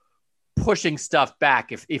for pushing stuff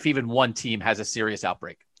back if even one team has a serious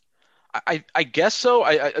outbreak. I guess so.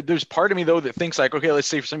 There's part of me, though, that thinks like, okay, let's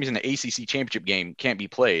say for some reason the ACC championship game can't be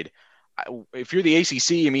played. If you're the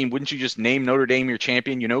ACC, wouldn't you just name Notre Dame your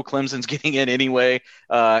champion? Clemson's getting in anyway,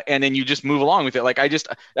 and then you just move along with it. Like, I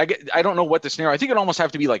don't know what the scenario. I think it almost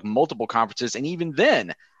have to be like multiple conferences, and even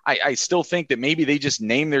then, I still think that maybe they just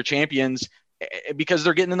name their champions because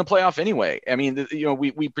they're getting in the playoff anyway.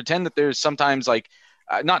 We pretend that there's sometimes like.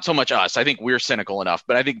 Not so much us. I think we're cynical enough,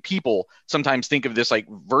 but I think people sometimes think of this like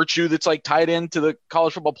virtue that's like tied into the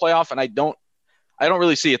college football playoff, and I don't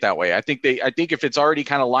really see it that way. I think if it's already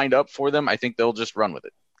kind of lined up for them, I think they'll just run with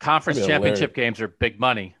it. Conference championship games are big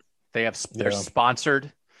money. They're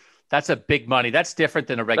sponsored. That's a big money. That's different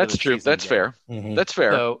than a regular. That's true. That's fair. Mm-hmm. That's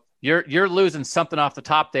fair. So you're losing something off the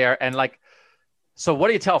top there, and like. So what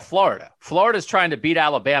do you tell Florida? Florida's trying to beat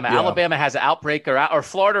Alabama. Yeah. Alabama has an outbreak or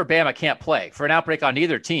Florida or Bama can't play for an outbreak on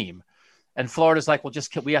either team. And Florida's like, well,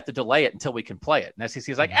 we have to delay it until we can play it. And SEC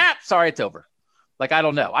is like, sorry, it's over. Like, I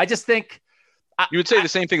don't know. I just think. You would say the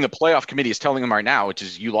same thing the playoff committee is telling them right now, which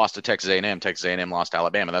is you lost to Texas A&M. Texas A&M lost to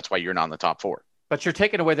Alabama. That's why you're not in the top 4. But you're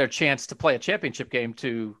taking away their chance to play a championship game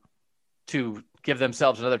to give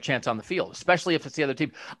themselves another chance on the field, especially if it's the other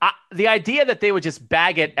team. The idea that they would just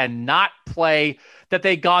bag it and not play, that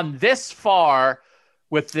they'd gone this far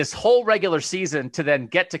with this whole regular season to then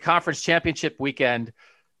get to conference championship weekend,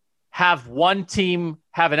 have one team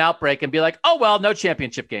have an outbreak and be like, oh, well, no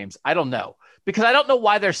championship games. I don't know. Because I don't know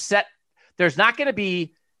why they're set. There's not going to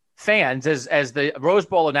be fans as the Rose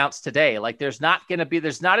Bowl announced today. Like there's not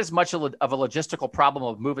as much of a logistical problem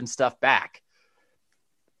of moving stuff back.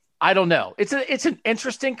 I don't know. It's an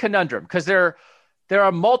interesting conundrum because there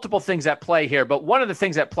are multiple things at play here, but one of the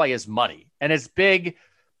things at play is money. And as big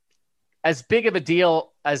of a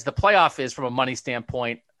deal as the playoff is from a money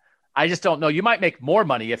standpoint, I just don't know. You might make more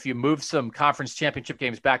money if you move some conference championship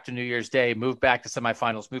games back to New Year's Day, move back to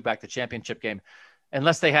semifinals, move back to championship game.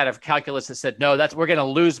 unless they had a calculus that said, no, we're going to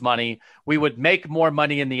lose money. We would make more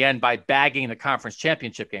money in the end by bagging the conference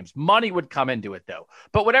championship games. Money would come into it, though.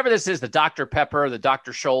 But whatever this is, the Dr. Pepper, the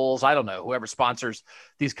Dr. Scholl's, I don't know, whoever sponsors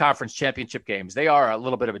these conference championship games, they are a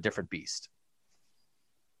little bit of a different beast.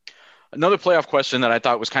 Another playoff question that I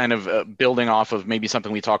thought was kind of building off of maybe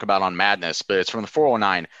something we talk about on Madness, but it's from the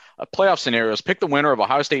 409. Playoff scenarios. Pick the winner of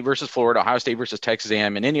Ohio State versus Florida, Ohio State versus Texas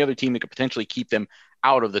A&M, and any other team that could potentially keep them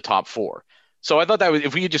out of the top 4. So I thought that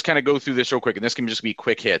if we could just kind of go through this real quick, and this can just be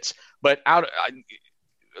quick hits. But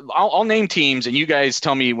I'll name teams, and you guys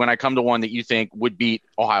tell me when I come to one that you think would beat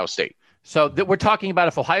Ohio State. So we're talking about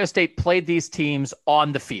if Ohio State played these teams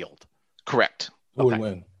on the field. Correct. Who would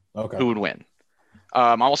win? Okay. Who would win?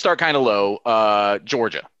 I will start kind of low.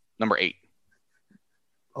 Georgia, number 8.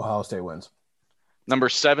 Ohio State wins. Number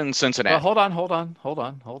 7, Cincinnati. Well, hold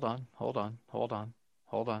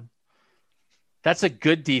on. That's a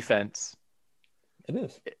good defense. It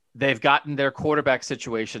is. They've gotten their quarterback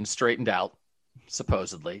situation straightened out,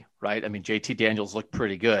 supposedly, right? I mean, JT Daniels looked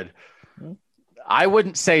pretty good. Mm-hmm. I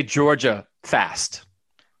wouldn't say Georgia fast.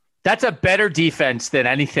 That's a better defense than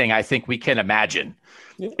anything I think we can imagine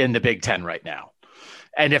in the Big Ten right now.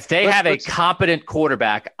 And if they have a competent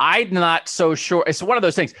quarterback, I'm not so sure. It's one of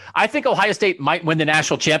those things. I think Ohio State might win the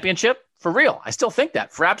national championship for real. I still think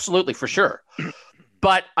that for sure.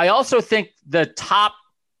 But I also think the top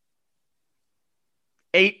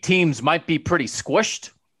 8 teams might be pretty squished.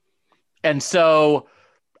 And so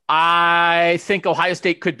I think Ohio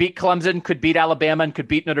State could beat Clemson, could beat Alabama, and could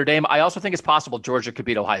beat Notre Dame. I also think it's possible Georgia could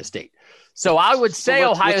beat Ohio State. So I would say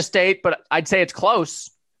Ohio State, but I'd say it's close.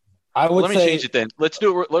 Let me change it then. Let's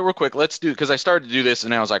do it real quick. Let's do, because I started to do this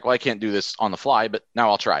and I was like, well, I can't do this on the fly, but now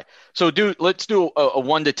I'll try. So let's do a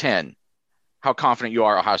 1 to 10. How confident you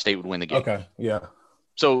are Ohio State would win the game. Okay. Yeah.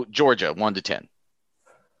 So Georgia, 1 to 10.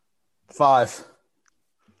 5.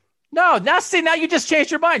 No, now you just changed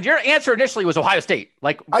your mind. Your answer initially was Ohio State.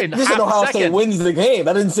 I just said Ohio State wins the game.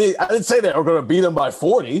 I didn't say they were going to beat them by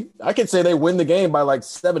 40. I could say they win the game by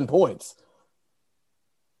 7 points.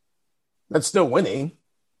 That's still winning.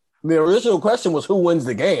 The original question was who wins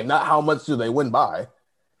the game, not how much do they win by.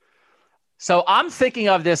 So I'm thinking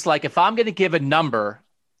of this if I'm going to give a number,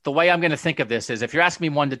 the way I'm going to think of this is if you're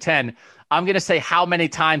asking me 1 to 10, I'm going to say how many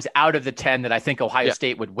times out of the 10 that I think Ohio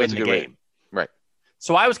State would win the game. Way. Right.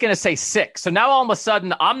 So I was going to say 6. So now all of a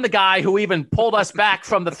sudden I'm the guy who even pulled us back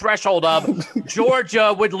from the threshold of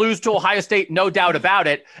Georgia would lose to Ohio State, no doubt about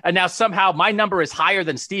it. And now somehow my number is higher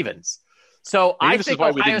than Stevens. So Maybe this is why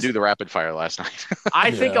we didn't do the rapid fire last night. I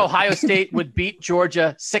think Ohio State would beat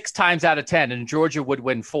Georgia 6 times out of 10, and Georgia would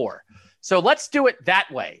win 4. So let's do it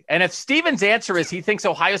that way. And if Stevens' answer is he thinks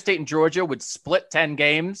Ohio State and Georgia would split 10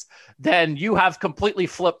 games, then you have completely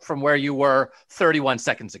flipped from where you were 31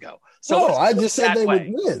 seconds ago. So I just said they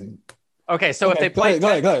would win. Okay, so if they play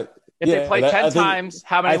 10 times,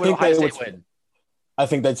 how many would Ohio State win? I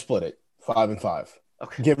think they'd split it 5 and 5.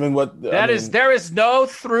 Okay. Given what there is no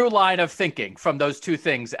through line of thinking from those two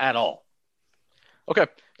things at all. Okay.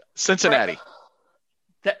 Cincinnati.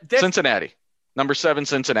 Cincinnati. Number 7,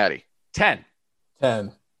 Cincinnati. 10.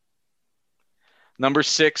 Number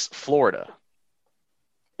 6, Florida.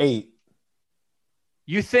 8.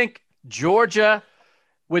 You think Georgia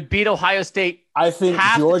would beat Ohio State I think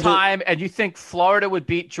half Georgia, the time, and you think Florida would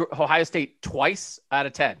beat Ohio State twice out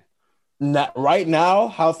of 10? Right now,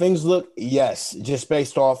 how things look, yes. Just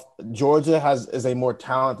based off Georgia is a more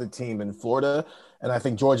talented team than Florida, and I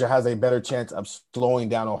think Georgia has a better chance of slowing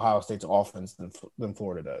down Ohio State's offense than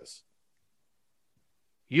Florida does.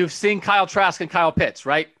 You've seen Kyle Trask and Kyle Pitts,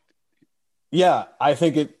 right? Yeah, I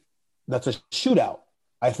think that's a shootout.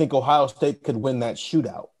 I think Ohio State could win that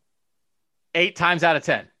shootout. 8 times out of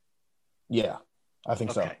 10. Yeah, I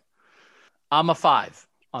think so. I'm a 5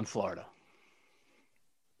 on Florida.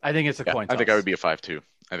 I think it's a coin toss. I think I would be a 5 too.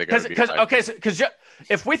 Because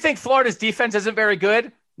if we think Florida's defense isn't very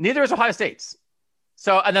good, neither is Ohio State's.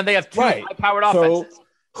 So and then they have 2 high-powered offenses.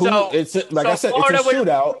 I said, Florida it's a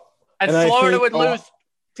shootout, and Florida would lose.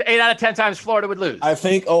 To 8 out of 10 times, Florida would lose. I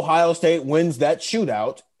think Ohio State wins that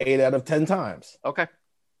shootout 8 out of 10 times. Okay.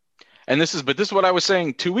 And this is what I was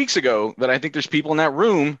saying 2 weeks ago, that I think there's people in that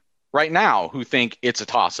room right now who think it's a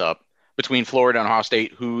toss-up between Florida and Ohio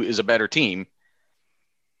State, who is a better team.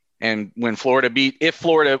 And if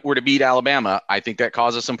Florida were to beat Alabama, I think that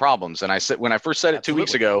causes some problems. And I said, when I first said it 2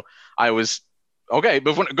 weeks ago, I was okay.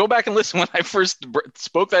 But go back and listen. When I first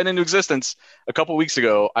spoke that into existence a couple weeks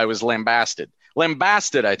ago, I was lambasted,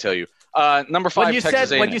 I tell you. Number 5,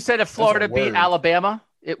 Texas A&M. When you said if Florida beat Alabama,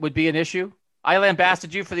 it would be an issue. I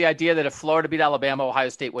lambasted you for the idea that if Florida beat Alabama, Ohio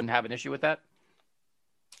State wouldn't have an issue with that.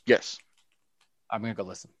 Yes. I'm going to go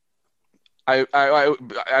listen.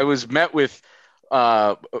 I was met with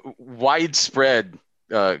widespread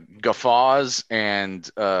guffaws, and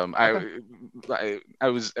I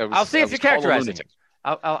was. I'll see if you're characterizing it.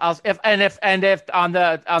 If on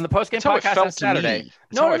the post game podcast on Saturday.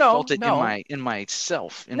 I felt it in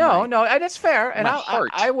myself. And that's fair. And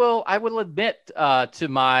I will admit to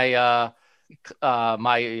my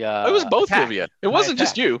my. It was both attack, of you. It wasn't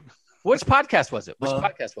just you. Which podcast was it?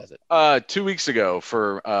 2 weeks ago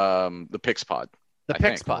for the Picks Pod. The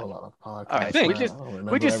Picks Pod. All right.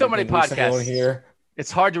 We do so many podcasts here. It's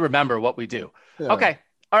hard to remember what we do. Yeah. Okay.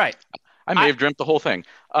 All right. I may have dreamt the whole thing.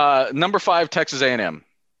 Number 5, Texas A&M.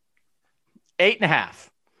 8.5.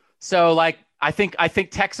 So I think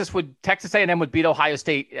Texas A&M would beat Ohio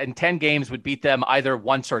State, and 10 games would beat them either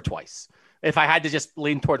once or twice. If I had to just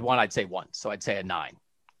lean toward one, I'd say once. So I'd say a 9.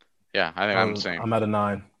 Yeah, I think I'm the same. I'm at a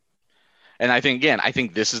 9. And I think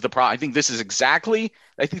this is the problem. I think this is exactly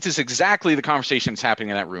the conversation that's happening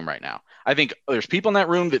in that room right now. I think there's people in that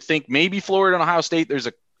room that think maybe Florida and Ohio State, there's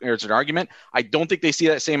an argument. I don't think they see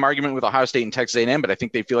that same argument with Ohio State and Texas A&M, but I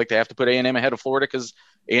think they feel like they have to put A&M ahead of Florida because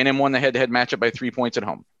A&M won the head-to-head matchup by 3 points at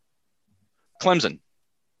home. Clemson.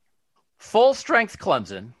 Full strength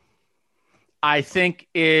Clemson, I think,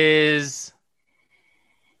 is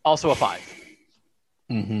also a 5.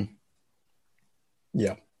 Mm-hmm.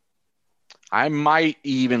 Yeah. I might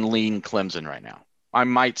even lean Clemson right now. I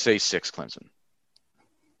might say 6 Clemson.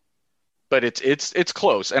 But it's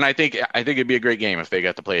close, and I think it'd be a great game if they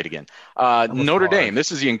got to play it again. Notre Dame.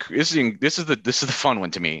 This is the fun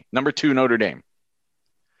one to me. Number 2, Notre Dame.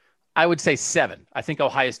 I would say 7. I think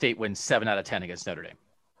Ohio State wins 7 out of 10 against Notre Dame.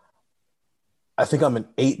 I think I'm an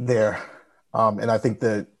 8 there, and I think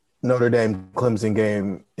the Notre Dame Clemson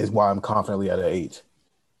game is why I'm confidently at an 8.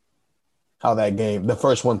 How that game, the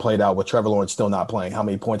first one played out with Trevor Lawrence still not playing, how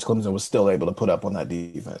many points Clemson was still able to put up on that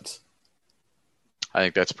defense. I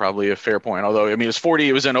think that's probably a fair point. Although, it was 40,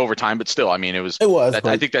 it was in overtime, but still, it was.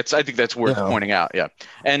 I think that's worth pointing out. Yeah.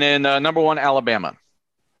 And then number 1, Alabama.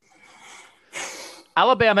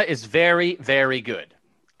 Alabama is very, very good.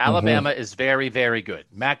 Alabama is very, very good.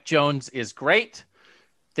 Mac Jones is great.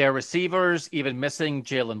 Their receivers, even missing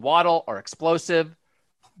Jalen Waddle, are explosive.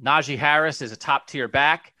 Najee Harris is a top-tier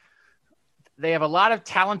back. They have a lot of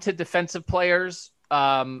talented defensive players,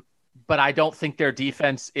 but I don't think their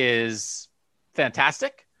defense is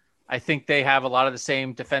fantastic. I think they have a lot of the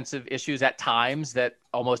same defensive issues at times that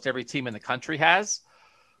almost every team in the country has.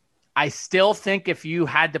 I still think if you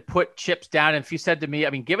had to put chips down, and if you said to me,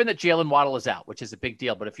 given that Jalen Waddle is out, which is a big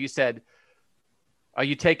deal, but if you said, are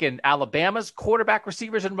you taking Alabama's quarterback,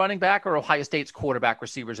 receivers, and running back, or Ohio State's quarterback,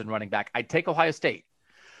 receivers, and running back? I'd take Ohio State.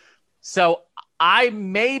 So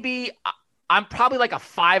I'm probably like a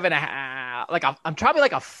 5.5, I'm probably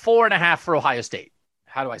like a 4.5 for Ohio State.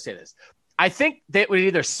 How do I say this? I think they would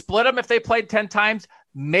either split them if they played 10 times.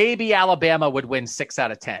 Maybe Alabama would win 6 out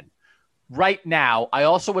of 10. Right now, I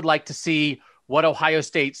also would like to see what Ohio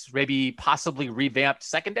State's maybe possibly revamped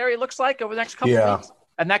secondary looks like over the next couple of weeks.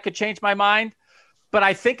 And that could change my mind. But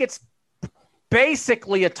I think it's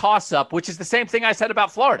basically a toss-up, which is the same thing I said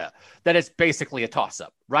about Florida, that it's basically a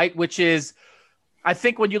toss-up, right? Which is, I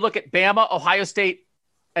think when you look at Bama, Ohio State,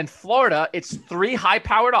 and Florida, it's 3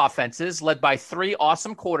 high-powered offenses led by 3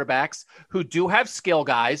 awesome quarterbacks who do have skill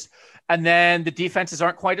guys, and then the defenses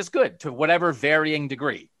aren't quite as good to whatever varying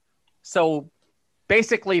degree. So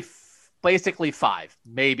basically 5,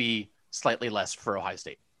 maybe slightly less for Ohio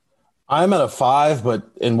State. I'm at a 5, but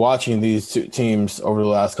in watching these two teams over the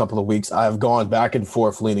last couple of weeks, I've gone back and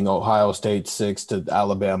forth leaning Ohio State 6 to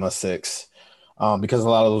Alabama 6 because of a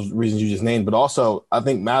lot of those reasons you just named. But also, I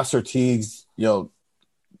think Master Teague's,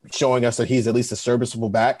 showing us that he's at least a serviceable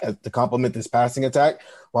back to complement this passing attack.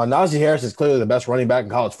 While Najee Harris is clearly the best running back in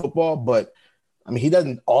college football, but he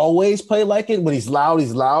doesn't always play like it. When he's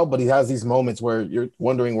loud, but he has these moments where you're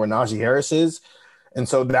wondering where Najee Harris is. And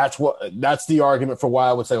so that's the argument for why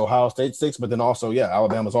I would say Ohio State 6, but then also,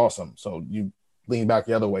 Alabama's awesome. So you lean back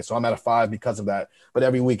the other way. So I'm at a 5 because of that. But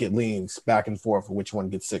every week it leans back and forth for which one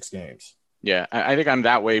gets 6 games. Yeah, I think I'm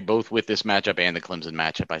that way both with this matchup and the Clemson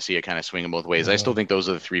matchup. I see it kind of swinging both ways. I still think those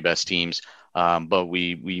are the 3 best teams, but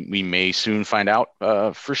we may soon find out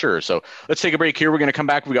for sure. So let's take a break here. We're going to come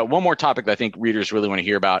back. We got one more topic that I think readers really want to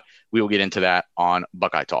hear about. We will get into that on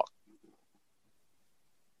Buckeye Talk.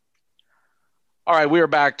 All right, we are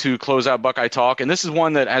back to close out Buckeye Talk, and this is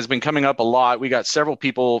one that has been coming up a lot. We got several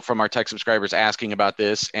people from our tech subscribers asking about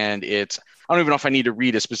this, and I don't even know if I need to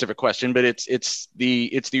read a specific question, but it's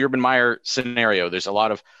the Urban Meyer scenario. There's a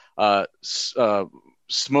lot of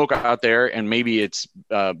smoke out there, and maybe it's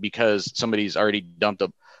because somebody's already dumped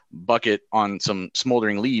bucket on some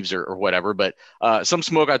smoldering leaves or whatever, but some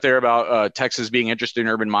smoke out there about Texas being interested in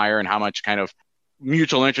Urban Meyer and how much kind of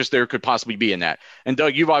mutual interest there could possibly be in that. And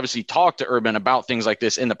Doug, you've obviously talked to Urban about things like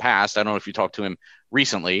this in the past. I don't know if you talked to him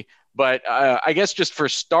recently, but I guess just for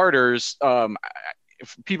starters,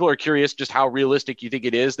 if people are curious just how realistic you think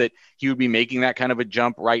it is that he would be making that kind of a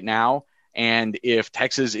jump right now, and if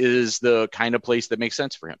Texas is the kind of place that makes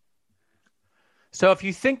sense for him. So if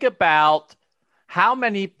you think about how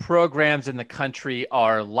many programs in the country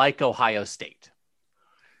are like Ohio State,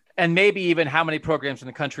 and maybe even how many programs in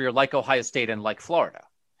the country are like Ohio State and like Florida,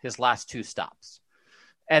 his last two stops.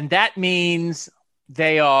 And that means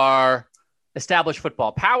they are established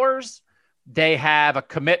football powers. They have a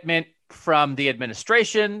commitment from the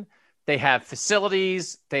administration. They have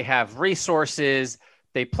facilities. They have resources.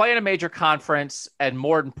 They play in a major conference. And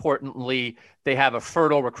more importantly, they have a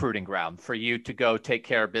fertile recruiting ground for you to go take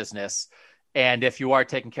care of business. And if you are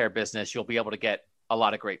taking care of business, you'll be able to get a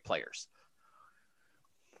lot of great players.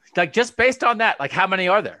 Like, just based on that, like, how many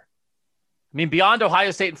are there? I mean, beyond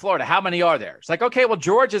Ohio State and Florida, how many are there? It's like, okay, well,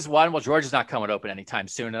 Georgia's one. Well, Georgia's not coming open anytime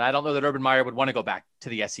soon. And I don't know that Urban Meyer would want to go back to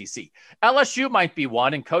the SEC. LSU might be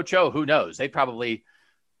one. And Coach O, who knows? They probably,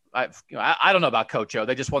 I don't know about Coach O.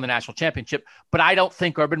 They just won the national championship. But I don't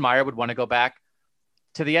think Urban Meyer would want to go back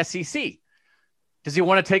to the SEC. Does he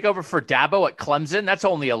want to take over for Dabo at Clemson? That's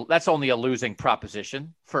only a losing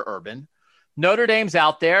proposition for Urban. Notre Dame's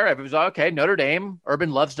out there. Everyone's like, okay, Notre Dame.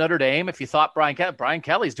 Urban loves Notre Dame. If you thought Brian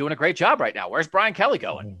Kelly's doing a great job right now. Where's Brian Kelly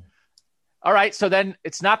going? All right, so then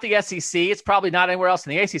it's not the SEC. It's probably not anywhere else in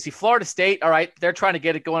the ACC. Florida State, all right, they're trying to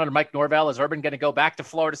get it going under Mike Norvell. Is Urban going to go back to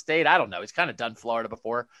Florida State? I don't know. He's kind of done Florida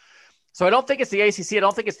before. So I don't think it's the ACC. I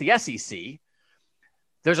don't think it's the SEC.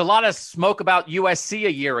 There's a lot of smoke about USC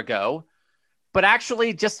a year ago, but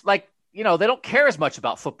actually just like, they don't care as much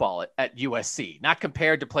about football at USC, not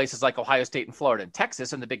compared to places like Ohio State and Florida and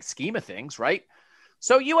Texas in the big scheme of things, right?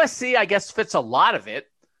 So USC, I guess, fits a lot of it.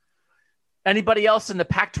 Anybody else in the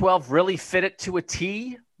Pac-12 really fit it to a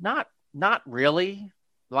T? Not really.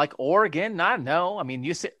 Like Oregon, no. I mean,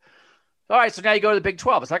 all right, so now you go to the Big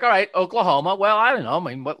 12. It's like, all right, Oklahoma. Well, I don't know. I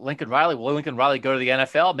mean, will Lincoln Riley go to the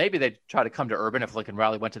NFL? Maybe they'd try to come to Urban if Lincoln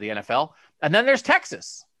Riley went to the NFL. And then there's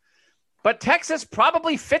Texas. But Texas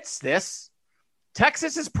probably fits this.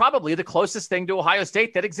 Texas is probably the closest thing to Ohio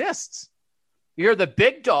State that exists. You're the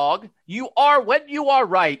big dog. When you are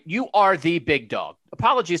right, you are the big dog.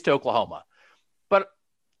 Apologies to Oklahoma. But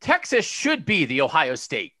Texas should be the Ohio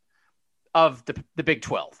State of the Big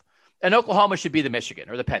 12. And Oklahoma should be the Michigan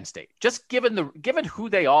or the Penn State. Just given who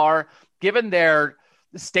they are, given the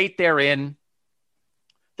state they're in,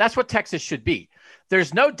 that's what Texas should be.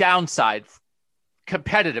 There's no downside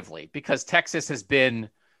competitively because Texas has been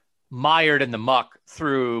mired in the muck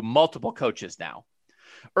through multiple coaches now.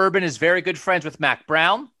 Urban is very good friends with Mack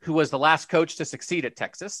Brown, who was the last coach to succeed at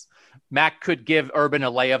Texas. Mack could give Urban a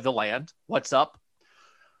lay of the land. What's up?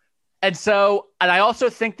 And I also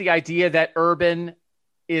think the idea that Urban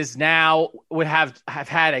is now would have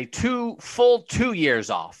had a full 2 years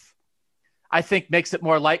off, I think makes it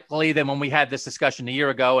more likely than when we had this discussion a year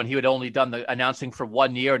ago and he had only done the announcing for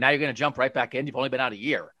 1 year. Now you're going to jump right back in. You've only been out a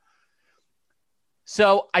year.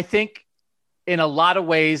 So I think in a lot of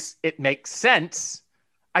ways it makes sense.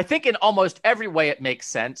 I think in almost every way it makes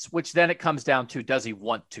sense, which then it comes down to, does he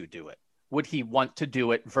want to do it? Would he want to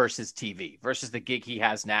do it versus TV, versus the gig he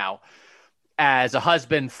has now as a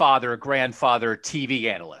husband, father, grandfather, TV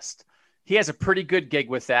analyst? He has a pretty good gig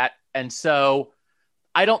with that. And so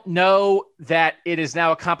I don't know that it is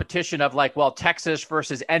now a competition of like, well, Texas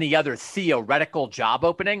versus any other theoretical job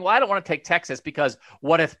opening. Well, I don't want to take Texas because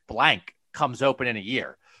what if blank comes open in a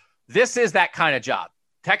year? This is that kind of job.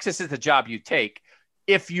 Texas is the job you take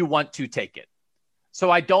if you want to take it. So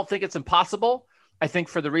I don't think it's impossible. I think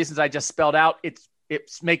for the reasons I just spelled out, it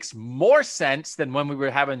makes more sense than when we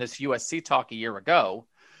were having this USC talk a year ago.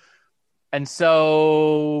 And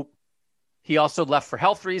so he also left for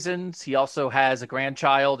health reasons. He also has a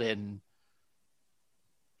grandchild in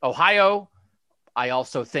Ohio. I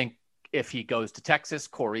also think if he goes to Texas,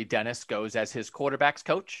 Corey Dennis goes as his quarterback's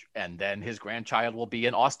coach, and then his grandchild will be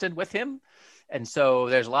in Austin with him. And so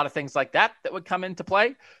there's a lot of things like that would come into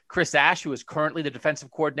play. Chris Ash, who is currently the defensive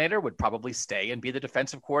coordinator, would probably stay and be the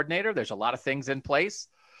defensive coordinator. There's a lot of things in place.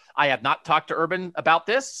 I have not talked to Urban about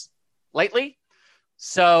this lately,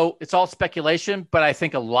 so it's all speculation, but I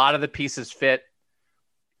think a lot of the pieces fit,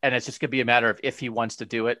 and it's just going to be a matter of if he wants to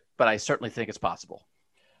do it, but I certainly think it's possible.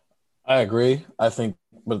 I agree. I think,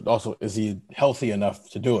 but also, is he healthy enough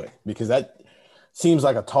to do it? Because that seems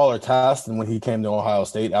like a taller task than when he came to Ohio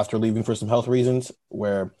State after leaving for some health reasons,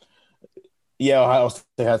 where Yeah, Ohio State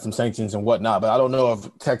had some sanctions and whatnot, but I don't know if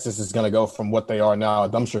Texas is going to go from what they are now, a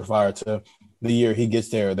dumpster fire, to the year he gets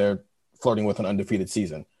there, they're flirting with an undefeated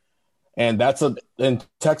season. And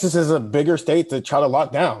Texas is a bigger state to try to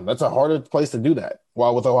lock down. That's a harder place to do that.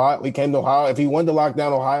 While with Ohio, we came to Ohio. If he wanted to lock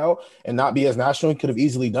down Ohio and not be as national, he could have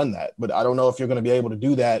easily done that. But I don't know if you're going to be able to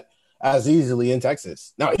do that as easily in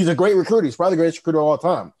Texas. Now, he's a great recruiter. He's probably the greatest recruiter of all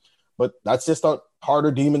time. But that's just a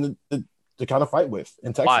harder demon to kind of fight with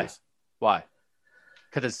in Texas. Why?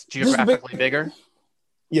 Because it's geographically bigger?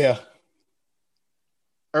 Yeah.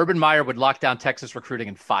 Urban Meyer would lock down Texas recruiting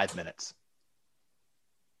in 5 minutes.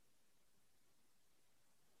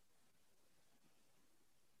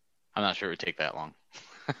 I'm not sure it would take that long.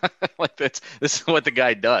 This is what the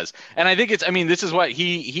guy does. And I think this is what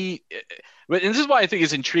but this is why I think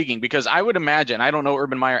it's intriguing, because I would imagine, I don't know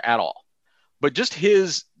Urban Meyer at all, but just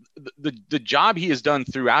the job he has done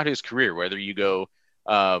throughout his career, whether you go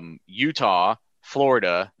Utah,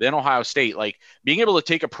 Florida, then Ohio State, like being able to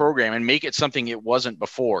take a program and make it something it wasn't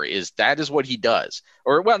before that is what he does.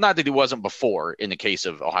 Or, well, not that he wasn't before in the case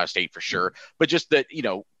of Ohio State for sure, but just that,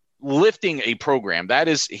 lifting a program, that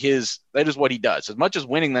is what he does. As much as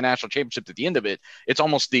winning the national championship at the end of it, it's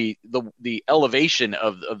almost the elevation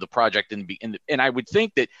of the project. And I would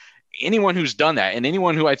think that anyone who's done that, and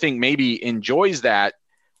anyone who I think maybe enjoys that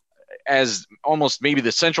as almost maybe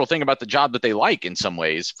the central thing about the job that they like in some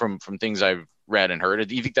ways from things I've read and heard,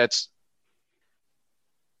 do you think that's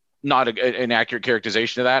not an accurate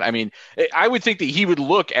characterization of that? I mean, I would think that he would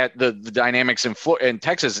look at the dynamics in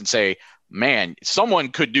Texas and say, man, someone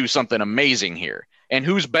could do something amazing here. And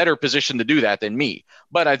who's better positioned to do that than me?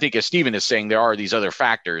 But I think, as Steven is saying, there are these other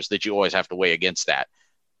factors that you always have to weigh against that.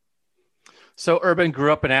 So Urban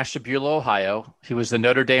grew up in Ashtabula, Ohio. He was the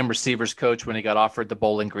Notre Dame receivers coach when he got offered the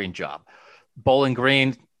Bowling Green job. Bowling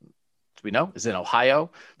Green, as we know, is in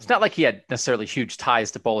Ohio. It's not like he had necessarily huge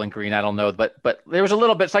ties to Bowling Green. I don't know, but there was a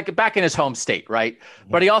little bit. It's like back in his home state, right?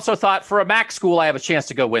 Mm-hmm. But he also thought, for a MAC school, I have a chance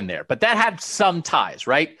to go win there. But that had some ties,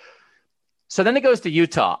 right? So then he goes to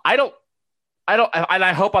Utah. I don't, and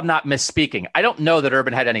I hope I'm not misspeaking. I don't know that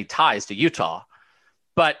Urban had any ties to Utah,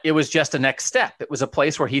 but it was just a next step. It was a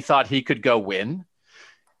place where he thought he could go win.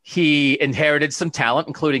 He inherited some talent,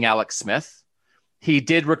 including Alex Smith. He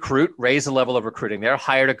did recruit, raise the level of recruiting there,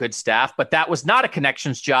 hired a good staff, but that was not a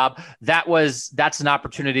connections job. That's an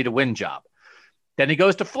opportunity to win job. Then he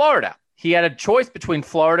goes to Florida. He had a choice between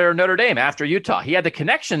Florida or Notre Dame after Utah. He had the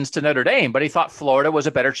connections to Notre Dame, but he thought Florida was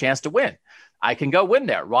a better chance to win. I can go win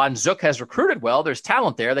there. Ron Zook has recruited well. There's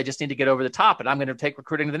talent there. They just need to get over the top, and I'm going to take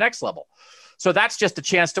recruiting to the next level. So that's just a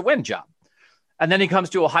chance to win job. And then he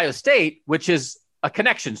comes to Ohio State, which is a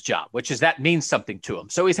connections job, that means something to him.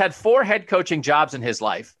 So he's had 4 head coaching jobs in his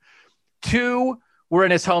life. 2 were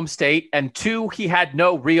in his home state, and 2 he had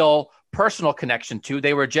no real personal connection to.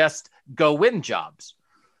 They were just go win jobs.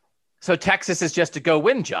 So Texas is just a go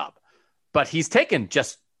win job, but he's taken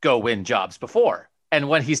just go win jobs before. And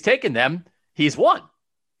when he's taken them, he's won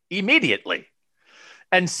immediately.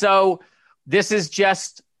 And so this is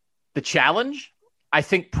just the challenge. I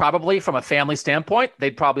think probably from a family standpoint,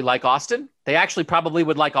 they'd probably like Austin. They actually probably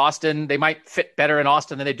would like Austin. They might fit better in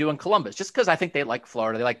Austin than they do in Columbus, just because I think they like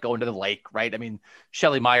Florida. They like going to the lake, right? I mean,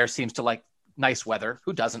 Shelley Meyer seems to like nice weather.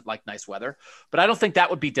 Who doesn't like nice weather? But I don't think that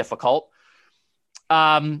would be difficult.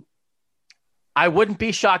 I wouldn't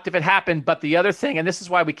be shocked if it happened. But the other thing, and this is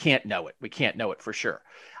why we can't know it. We can't know it for sure.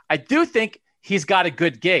 I do think he's got a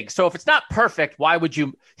good gig. So if it's not perfect, why would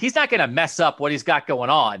you? He's not going to mess up what he's got going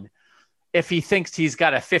on if he thinks he's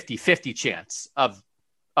got a 50-50 chance of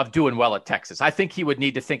doing well at Texas. I think he would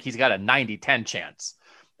need to think he's got a 90-10 chance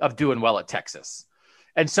of doing well at Texas.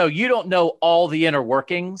 And so you don't know all the inner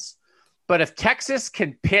workings, but if Texas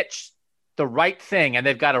can pitch the right thing and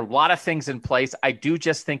they've got a lot of things in place, I do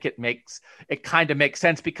just think it kind of makes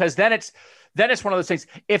sense, because then it's one of those things.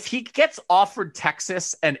 If he gets offered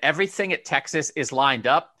Texas and everything at Texas is lined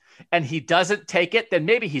up and he doesn't take it, then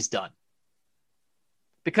maybe he's done.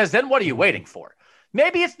 Because then what are you waiting for?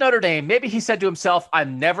 Maybe it's Notre Dame. Maybe he said to himself,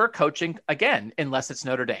 I'm never coaching again unless it's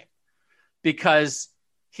Notre Dame, because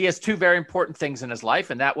he has 2 very important things in his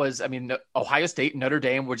life. And that was, Ohio State and Notre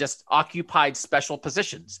Dame were just occupied special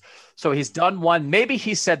positions. So he's done one. Maybe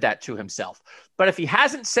he said that to himself. But if he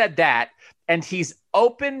hasn't said that and he's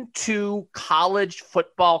open to college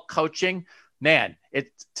football coaching, man,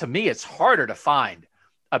 to me, it's harder to find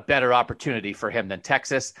a better opportunity for him than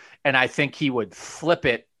Texas. And I think he would flip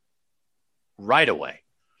it right away,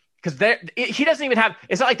 because he doesn't even have,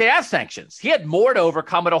 it's not like they have sanctions. He had more to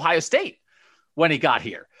overcome at Ohio State when he got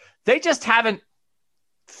here. They just haven't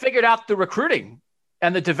figured out the recruiting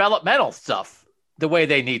and the developmental stuff the way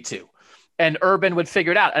they need to. and Urban would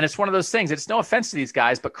figure it out. And it's one of those things. It's no offense to these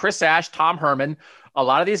guys, but Chris Ash, Tom Herman, a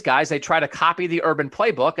lot of these guys, they try to copy the Urban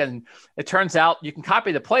playbook, and it turns out you can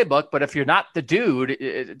copy the playbook, but if you're not the dude,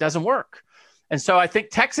 it doesn't work. And so I think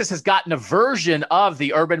Texas has gotten a version of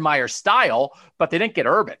the Urban Meyer style, but they didn't get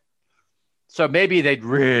Urban. So maybe they'd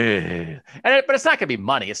but it's not going to be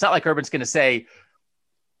money. It's not like Urban's going to say,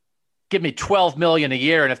 give me $12 million a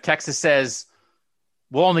year. And if Texas says,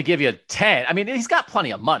 we'll only give you 10, I mean, he's got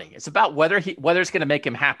plenty of money. It's about whether it's going to make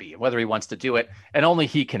him happy and whether he wants to do it. And only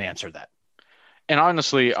he can answer that. And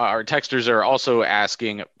honestly, our texters are also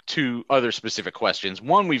asking two other specific questions.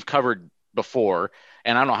 One we've covered before,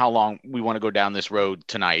 and I don't know how long we want to go down this road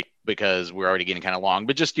tonight because we're already getting kind of long,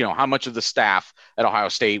 but just, how much of the staff at Ohio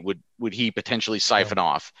State would he potentially siphon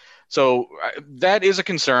off? So that is a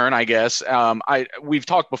concern, I guess. We've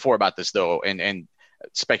talked before about this though, and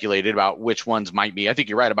speculated about which ones might be. I think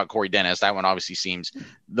you're right about Corey Dennis. That one obviously seems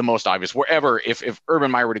the most obvious. Wherever, if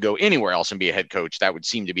Urban Meyer were to go anywhere else and be a head coach, that would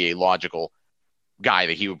seem to be a logical guy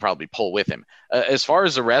that he would probably pull with him. As far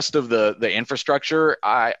as the rest of the infrastructure,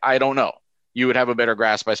 I don't know. You would have a better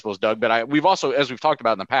grasp, I suppose, Doug. But we've also, as we've talked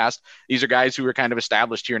about in the past, these are guys who are kind of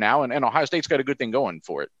established here now, and Ohio State's got a good thing going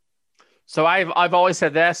for it. So I've always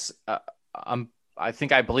said this. I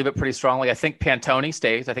think I believe it pretty strongly. I think Pantoni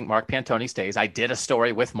stays. I think Mark Pantoni stays. I did a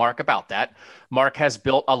story with Mark about that. Mark has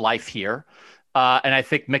built a life here, and I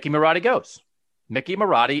think Mickey Marotti goes. Mickey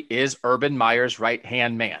Marotti is Urban Meyer's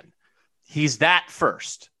right-hand man. He's that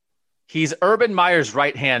first. He's Urban Meyer's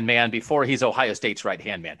right-hand man before he's Ohio State's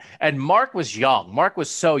right-hand man. And Mark was young. Mark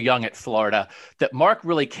was so young at Florida that Mark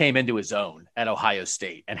really came into his own at Ohio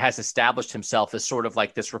State and has established himself as sort of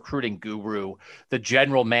like this recruiting guru, the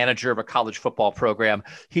general manager of a college football program.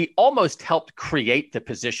 He almost helped create the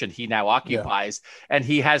position he now occupies, and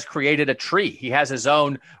he has created a tree. He has his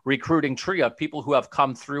own recruiting tree of people who have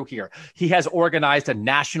come through here. He has organized a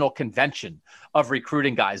national convention of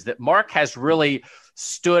recruiting guys that Mark has really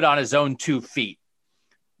stood on his own 2 feet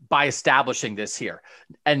by establishing this here.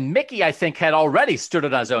 And Mickey, I think, had already stood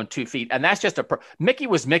on his own 2 feet. And that's just Mickey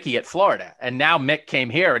was Mickey at Florida. And now Mick came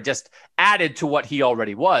here and just added to what he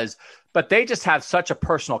already was. But they just have such a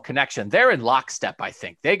personal connection. They're in lockstep, I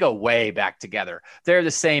think. They go way back together. They're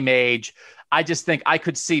the same age. I just think I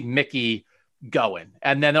could see Mickey going.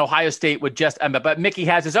 And then Ohio State would but Mickey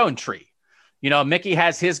has his own tree. Mickey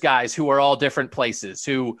has his guys who are all different places,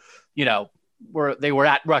 who, they were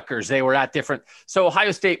at Rutgers, they were at different. So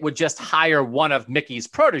Ohio State would just hire one of Mickey's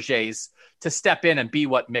proteges to step in and be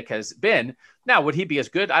what Mick has been. Now, would he be as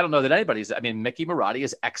good? I don't know that anybody's. I mean, Mickey Marotti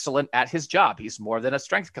is excellent at his job. He's more than a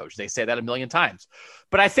strength coach. They say that a million times,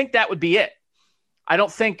 but I think that would be it. I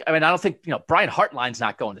don't think, Brian Hartline's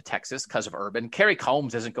not going to Texas because of Urban. Kerry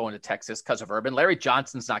Combs isn't going to Texas because of Urban. Larry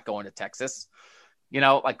Johnson's not going to Texas.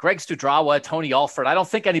 Like Greg Studrawa, Tony Alford. I don't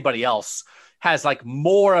think anybody else has like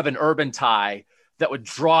more of an Urban tie that would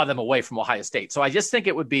draw them away from Ohio State. So I just think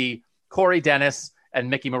it would be Corey Dennis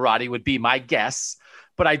and Mickey Marotti would be my guess.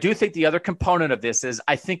 But I do think the other component of this is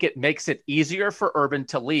I think it makes it easier for Urban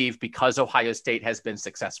to leave because Ohio State has been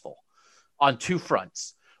successful on 2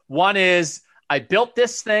 fronts. One is I built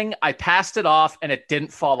this thing, I passed it off, and it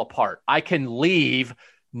didn't fall apart. I can leave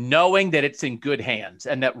knowing that it's in good hands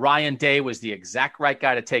and that Ryan Day was the exact right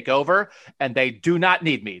guy to take over, and they do not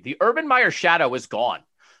need me. The Urban Meyer shadow is gone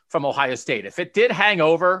from Ohio State. If it did hang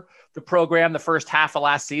over the program the first half of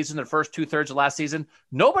last season, the first 2/3 of last season,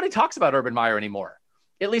 nobody talks about Urban Meyer anymore,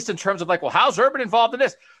 at least in terms of like, well, how's Urban involved in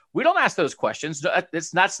this? We don't ask those questions.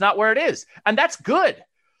 That's not where it is. And that's good.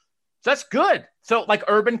 So that's good. So like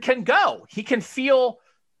Urban can go. He can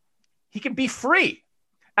be free.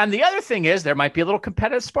 And the other thing is there might be a little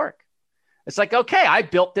competitive spark. It's like, okay, I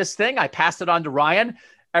built this thing. I passed it on to Ryan.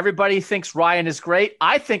 Everybody thinks Ryan is great.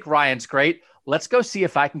 I think Ryan's great. Let's go see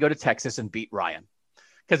if I can go to Texas and beat Ryan.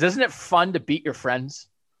 Because isn't it fun to beat your friends?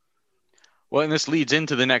 Well, and this leads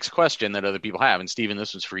into the next question that other people have. And Stephen,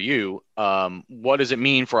 this was for you. What does it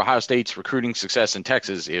mean for Ohio State's recruiting success in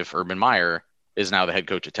Texas if Urban Meyer is now the head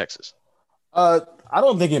coach at Texas? I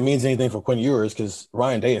don't think it means anything for Quinn Ewers because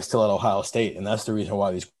Ryan Day is still at Ohio State, and that's the reason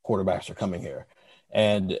why these quarterbacks are coming here.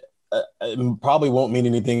 And it probably won't mean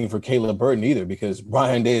anything for Caleb Burton either because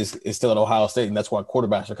Ryan Day is still at Ohio State, and that's why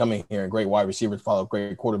quarterbacks are coming here, and great wide receivers follow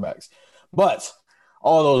great quarterbacks. But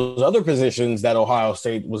all those other positions that Ohio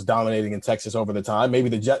State was dominating in Texas over the time, maybe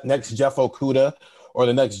the next Jeff Okudah or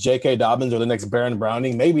the next J.K. Dobbins or the next Baron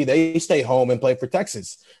Browning, maybe they stay home and play for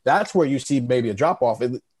Texas. That's where you see maybe a drop-off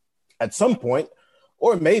at some point,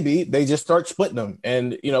 or maybe they just start splitting them.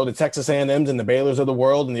 And, the Texas A&Ms and the Baylors of the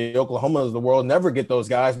world and the Oklahomas of the world never get those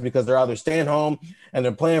guys because they're either staying home and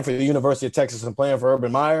they're playing for the University of Texas and playing for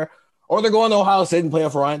Urban Meyer, Or they're going to Ohio State and playing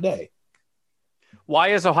for Ryan Day. Why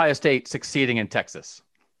is Ohio State succeeding in Texas?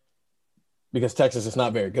 Because Texas is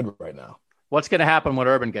not very good right now. What's going to happen when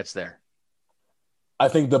Urban gets there? I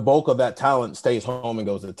think the bulk of that talent stays home and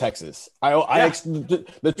goes to Texas.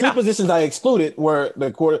 The two positions I excluded were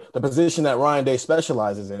the position that Ryan Day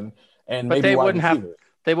specializes in, and but maybe they wouldn't have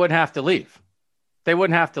to leave. They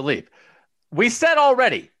wouldn't have to leave. We said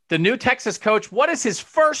already, the new Texas coach, what is his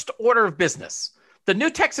first order of business? The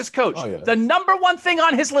new Texas coach, the number one thing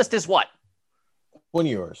on his list is what? Quinn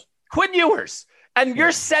Ewers. Quinn Ewers. And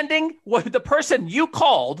you're sending the person you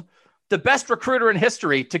called the best recruiter in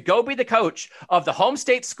history to go be the coach of the home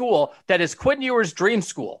state school that is Quinn Ewers' dream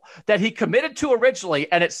school that he committed to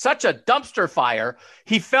originally. And it's such a dumpster fire.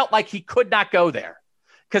 He felt like he could not go there.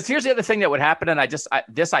 Because here's the other thing that would happen. And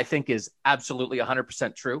this I think is absolutely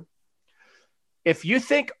 100% true. If you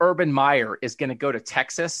think Urban Meyer is going to go to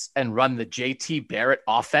Texas and run the JT Barrett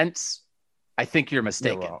offense, I think you're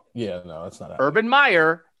mistaken. Yeah, no, it's not. Urban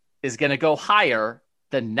Meyer is going to go hire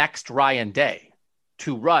the next Ryan Day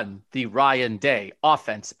to run the Ryan Day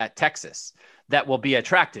offense at Texas that will be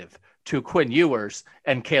attractive to Quinn Ewers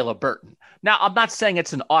and Caleb Burton. Now, I'm not saying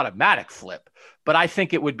it's an automatic flip, but I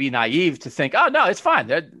think it would be naive to think, oh, no, it's fine.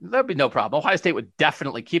 There'd be no problem. Ohio State would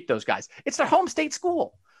definitely keep those guys. It's their home state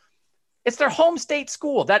school. It's their home state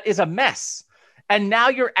school. That is a mess. And now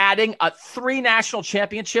you're adding 3 national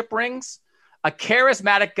championship rings, a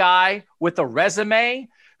charismatic guy with a resume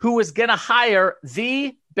who is going to hire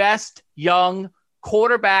the best young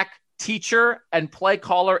quarterback teacher and play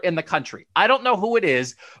caller in the country. I don't know who it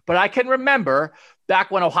is, but I can remember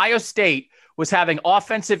back when Ohio State was having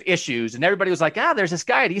offensive issues and everybody was like, there's this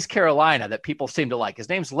guy at East Carolina that people seem to like. His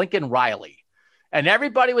name's Lincoln Riley. And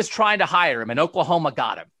everybody was trying to hire him and Oklahoma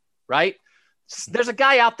got him, right? There's a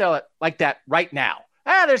guy out there like that right now.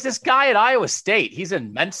 There's this guy at Iowa State. He's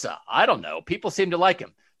in Mensa. I don't know. People seem to like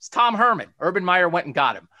him. It's Tom Herman. Urban Meyer went and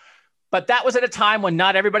got him. But that was at a time when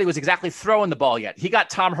not everybody was exactly throwing the ball yet. He got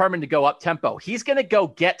Tom Herman to go up tempo. He's going to go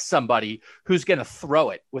get somebody who's going to throw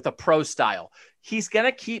it with a pro style. He's going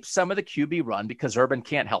to keep some of the QB run because Urban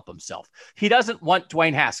can't help himself. He doesn't want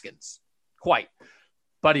Dwayne Haskins quite,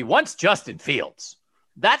 but he wants Justin Fields.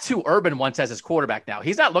 That's who Urban wants as his quarterback now.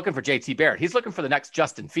 He's not looking for JT Barrett. He's looking for the next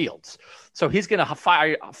Justin Fields. So he's going to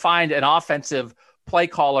find an offensive play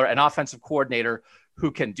caller, an offensive coordinator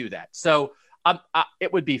who can do that. So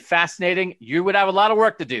it would be fascinating. You would have a lot of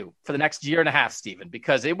work to do for the next year and a half, Stephen,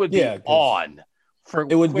 because it would be on for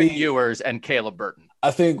Quinn Ewers and Caleb Burton.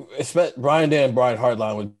 I think Ryan Day and Brian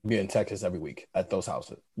Hartline would be in Texas every week at those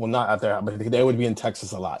houses. Well, not out there, but they would be in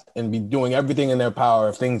Texas a lot and be doing everything in their power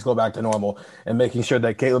if things go back to normal and making sure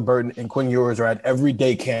that Caleb Burton and Quinn Ewers are at every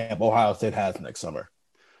day camp Ohio State has next summer.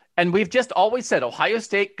 And we've just always said Ohio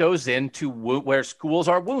State goes into where schools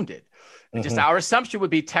are wounded. Just our assumption would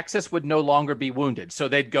be Texas would no longer be wounded. So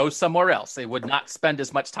they'd go somewhere else. They would not spend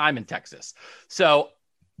as much time in Texas. So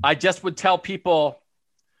I just would tell people,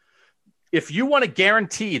 if you want to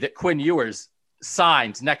guarantee that Quinn Ewers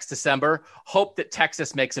signs next December, hope that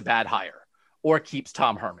Texas makes a bad hire or keeps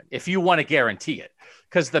Tom Herman, if you want to guarantee it.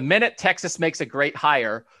 Because the minute Texas makes a great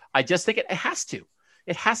hire, I just think it has to.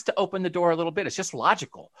 It has to open the door a little bit. It's just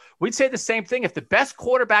logical. We'd say the same thing if the best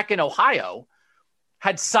quarterback in Ohio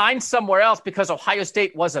had signed somewhere else because Ohio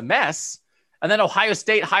State was a mess, and then Ohio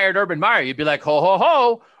State hired Urban Meyer. You'd be like, ho, ho,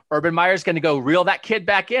 ho, Urban Meyer's going to go reel that kid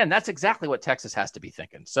back in. That's exactly what Texas has to be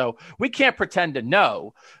thinking. So we can't pretend to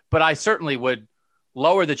know, but I certainly would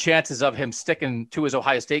lower the chances of him sticking to his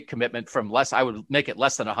Ohio State commitment from less. I would make it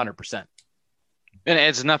less than 100%. And it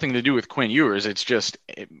has nothing to do with Quinn Ewers. It's just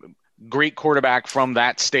great quarterback from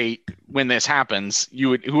that state. When this happens,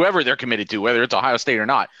 whoever they're committed to, whether it's Ohio State or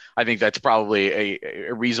not, I think that's probably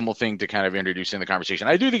a reasonable thing to kind of introduce in the conversation.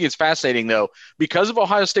 I do think it's fascinating, though, because of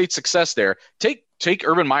Ohio State's success there. Take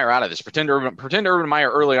Urban Meyer out of this. Pretend Urban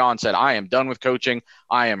Meyer early on said, I am done with coaching.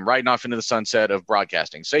 I am riding off into the sunset of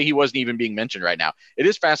broadcasting. Say he wasn't even being mentioned right now. It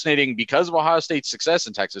is fascinating because of Ohio State's success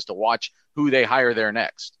in Texas to watch who they hire there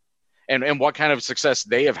next and what kind of success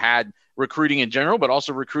they have had recruiting in general, but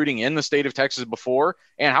also recruiting in the state of Texas before,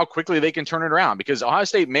 and how quickly they can turn it around. Because Ohio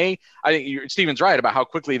State I think Stephen's right about how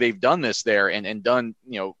quickly they've done this there and done,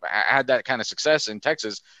 had that kind of success in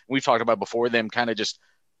Texas. We've talked about before them kind of just,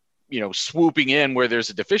 swooping in where there's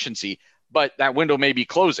a deficiency, but that window may be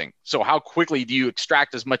closing. So how quickly do you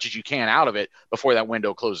extract as much as you can out of it before that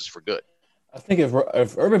window closes for good? I think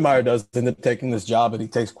if Urban Meyer does end up taking this job and he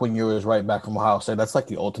takes Quinn Ewers right back from Ohio State, that's like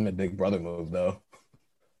the ultimate big brother move, though.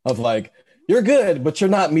 Of like, you're good, but you're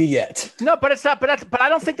not me yet. No, but it's not. But I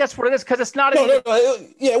don't think that's what it is because it's not.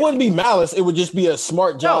 It wouldn't be malice. It would just be a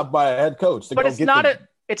smart job by a head coach. But it's not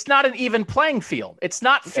it's not an even playing field. It's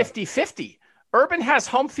not 50-50. Urban has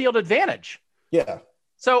home field advantage. Yeah.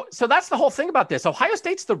 So that's the whole thing about this. Ohio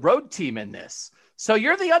State's the road team in this. So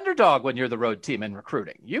you're the underdog when you're the road team in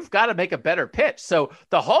recruiting. You've got to make a better pitch. So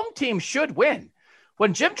the home team should win.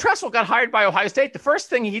 When Jim Tressel got hired by Ohio State, the first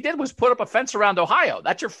thing he did was put up a fence around Ohio.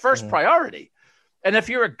 That's your first priority. And if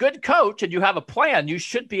you're a good coach and you have a plan, you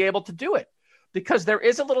should be able to do it because there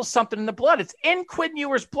is a little something in the blood. It's in Quinn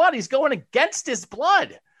Ewers' blood. He's going against his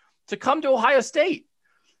blood to come to Ohio State.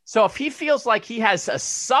 So if he feels like he has a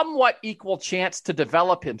somewhat equal chance to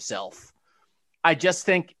develop himself, I just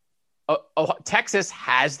think Texas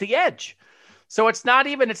has the edge. So it's not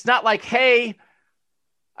like, hey,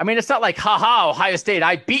 I mean, it's not like, haha, Ohio State,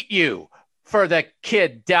 I beat you for the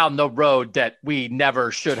kid down the road that we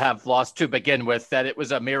never should have lost to begin with, that it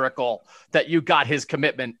was a miracle that you got his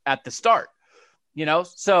commitment at the start,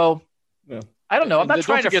 So I don't know. I'm not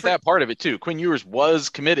trying to forget that part of it too. Quinn Ewers was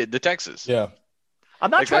committed to Texas. Yeah. I'm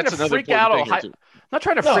not trying to freak out Ohio. I'm not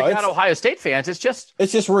trying to freak out Ohio State fans. It's just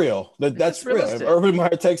real. That's real. If Urban Meyer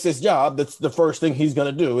takes his job, that's the first thing he's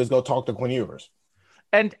going to do is go talk to Quinn Ewers.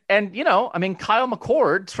 And Kyle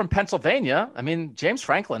McCord's from Pennsylvania. I mean, James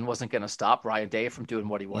Franklin wasn't going to stop Ryan Day from doing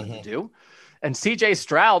what he wanted to do. And CJ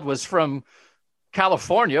Stroud was from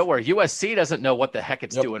California, where USC doesn't know what the heck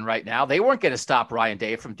it's doing right now. They weren't going to stop Ryan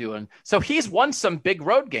Day from doing. So he's won some big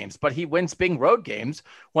road games, but he wins big road games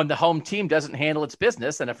when the home team doesn't handle its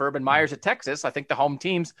business. And if Urban Meyer's at Texas, I think the home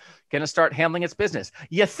team's going to start handling its business.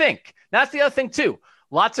 You think. That's the other thing too.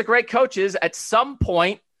 Lots of great coaches at some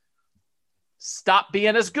point stop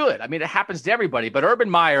being as good. I mean, it happens to everybody, but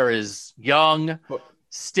Urban Meyer is young,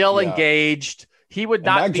 still engaged. He would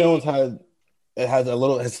not Mac be. Jones has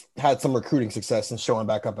had some recruiting success and showing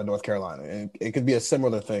back up in North Carolina. And it could be a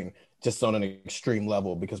similar thing, just on an extreme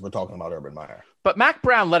level, because we're talking about Urban Meyer. But Mac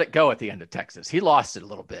Brown let it go at the end of Texas. He lost it a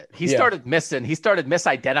little bit. He started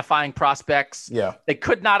misidentifying prospects. Yeah. They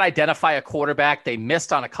could not identify a quarterback. They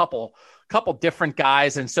missed on a couple different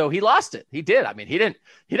guys. And so he lost it. He did. I mean, he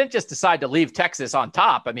didn't just decide to leave Texas on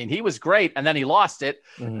top. I mean, he was great and then he lost it.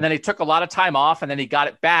 And then he took a lot of time off and then he got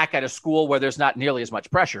it back at a school where there's not nearly as much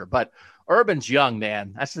pressure. But Urban's young,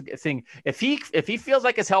 man. That's the thing. If he feels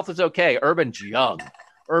like his health is okay, Urban's young.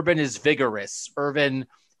 Urban is vigorous. Urban,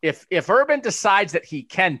 if Urban decides that he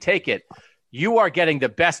can take it, you are getting the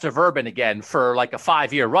best of Urban again for like a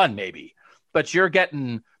 5-year run, maybe. But you're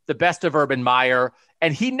getting the best of Urban Meyer.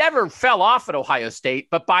 And he never fell off at Ohio State.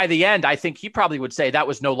 But by the end, I think he probably would say that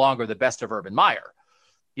was no longer the best of Urban Meyer.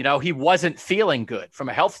 He wasn't feeling good from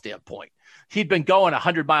a health standpoint. He'd been going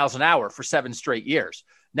 100 miles an hour for 7 straight years.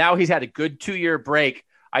 Now he's had a good 2-year break.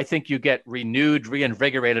 I think you get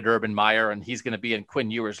reinvigorated Urban Meyer, and he's going to be in Quinn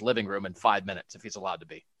Ewers' living room in 5 minutes if he's allowed to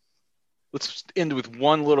be. Let's end with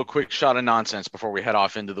one little quick shot of nonsense before we head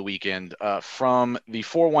off into the weekend. From the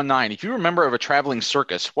 419, if you remember of a traveling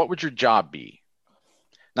circus, what would your job be?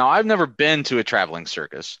 Now, I've never been to a traveling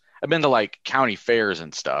circus. I've been to like county fairs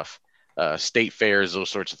and stuff, state fairs, those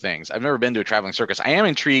sorts of things. I've never been to a traveling circus. I am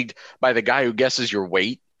intrigued by the guy who guesses your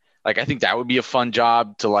weight. Like, I think that would be a fun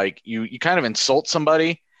job to like, you kind of insult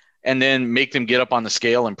somebody and then make them get up on the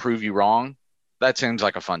scale and prove you wrong. That seems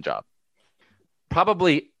like a fun job.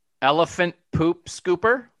 Probably elephant poop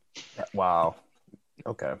scooper. Wow.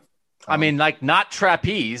 Okay. I mean, like not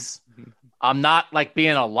trapeze. I'm not like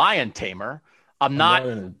being a lion tamer. I'm not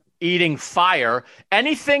eating fire.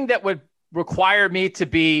 Anything that would require me to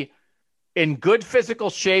be in good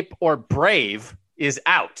physical shape or brave is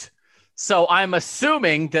out. So I'm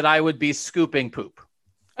assuming that I would be scooping poop.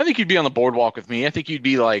 I think you'd be on the boardwalk with me. I think you'd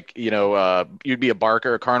be like, you'd be a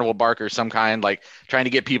barker, a carnival barker, some kind, like trying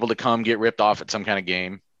to get people to come get ripped off at some kind of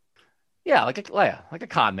game. Yeah, like a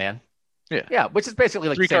con man. Yeah, which is basically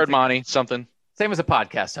like 3-card money, something. Same as a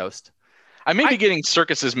podcast host. I may be getting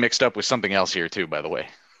circuses mixed up with something else here too, by the way.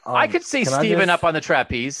 I could see Steven up on the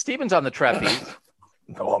trapeze. Steven's on the trapeze.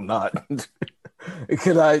 No, I'm not.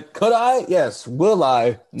 Could I? Yes. Will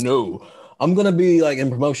I? No. I'm going to be like in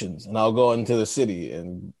promotions and I'll go into the city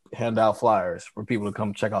and hand out flyers for people to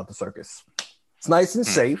come check out the circus. It's nice and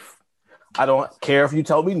safe. I don't care if you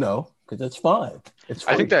tell me no, because it's fine. It's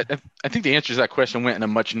free. I think the answer to that question went in a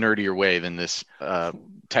much nerdier way than this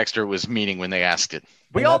texter was meaning when they asked it.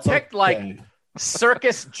 We all picked like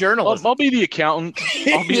circus journalism. I'll be the accountant.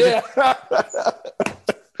 I'll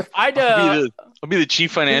be the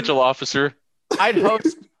chief financial officer. I'd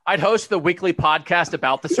host the weekly podcast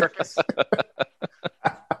about the circus.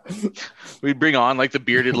 We'd bring on like the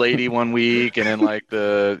bearded lady one week, and then like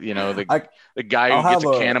the guy who gets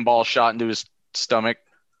a cannonball shot into his stomach.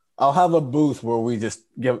 I'll have a booth where we just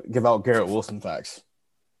give out Garrett Wilson facts.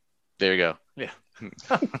 There you go. Yeah.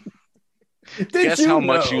 Guess how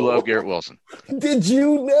much you love Garrett Wilson. Did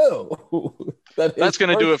you know? That's going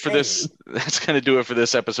to do it for this. That's going to do it for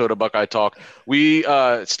this episode of Buckeye Talk. We,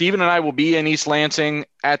 Steven and I will be in East Lansing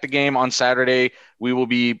at the game on Saturday. We will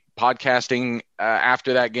be podcasting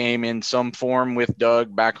after that game in some form with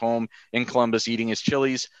Doug back home in Columbus eating his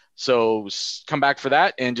Chili's. So come back for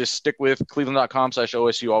that and just stick with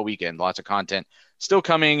cleveland.com/OSU all weekend. Lots of content still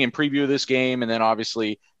coming in preview of this game. And then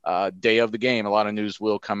obviously day of the game, a lot of news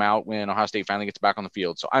will come out when Ohio State finally gets back on the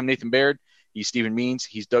field. So I'm Nathan Baird. He's Stephen Means.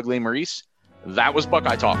 He's Doug Lesmerises. That was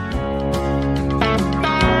Buckeye Talk.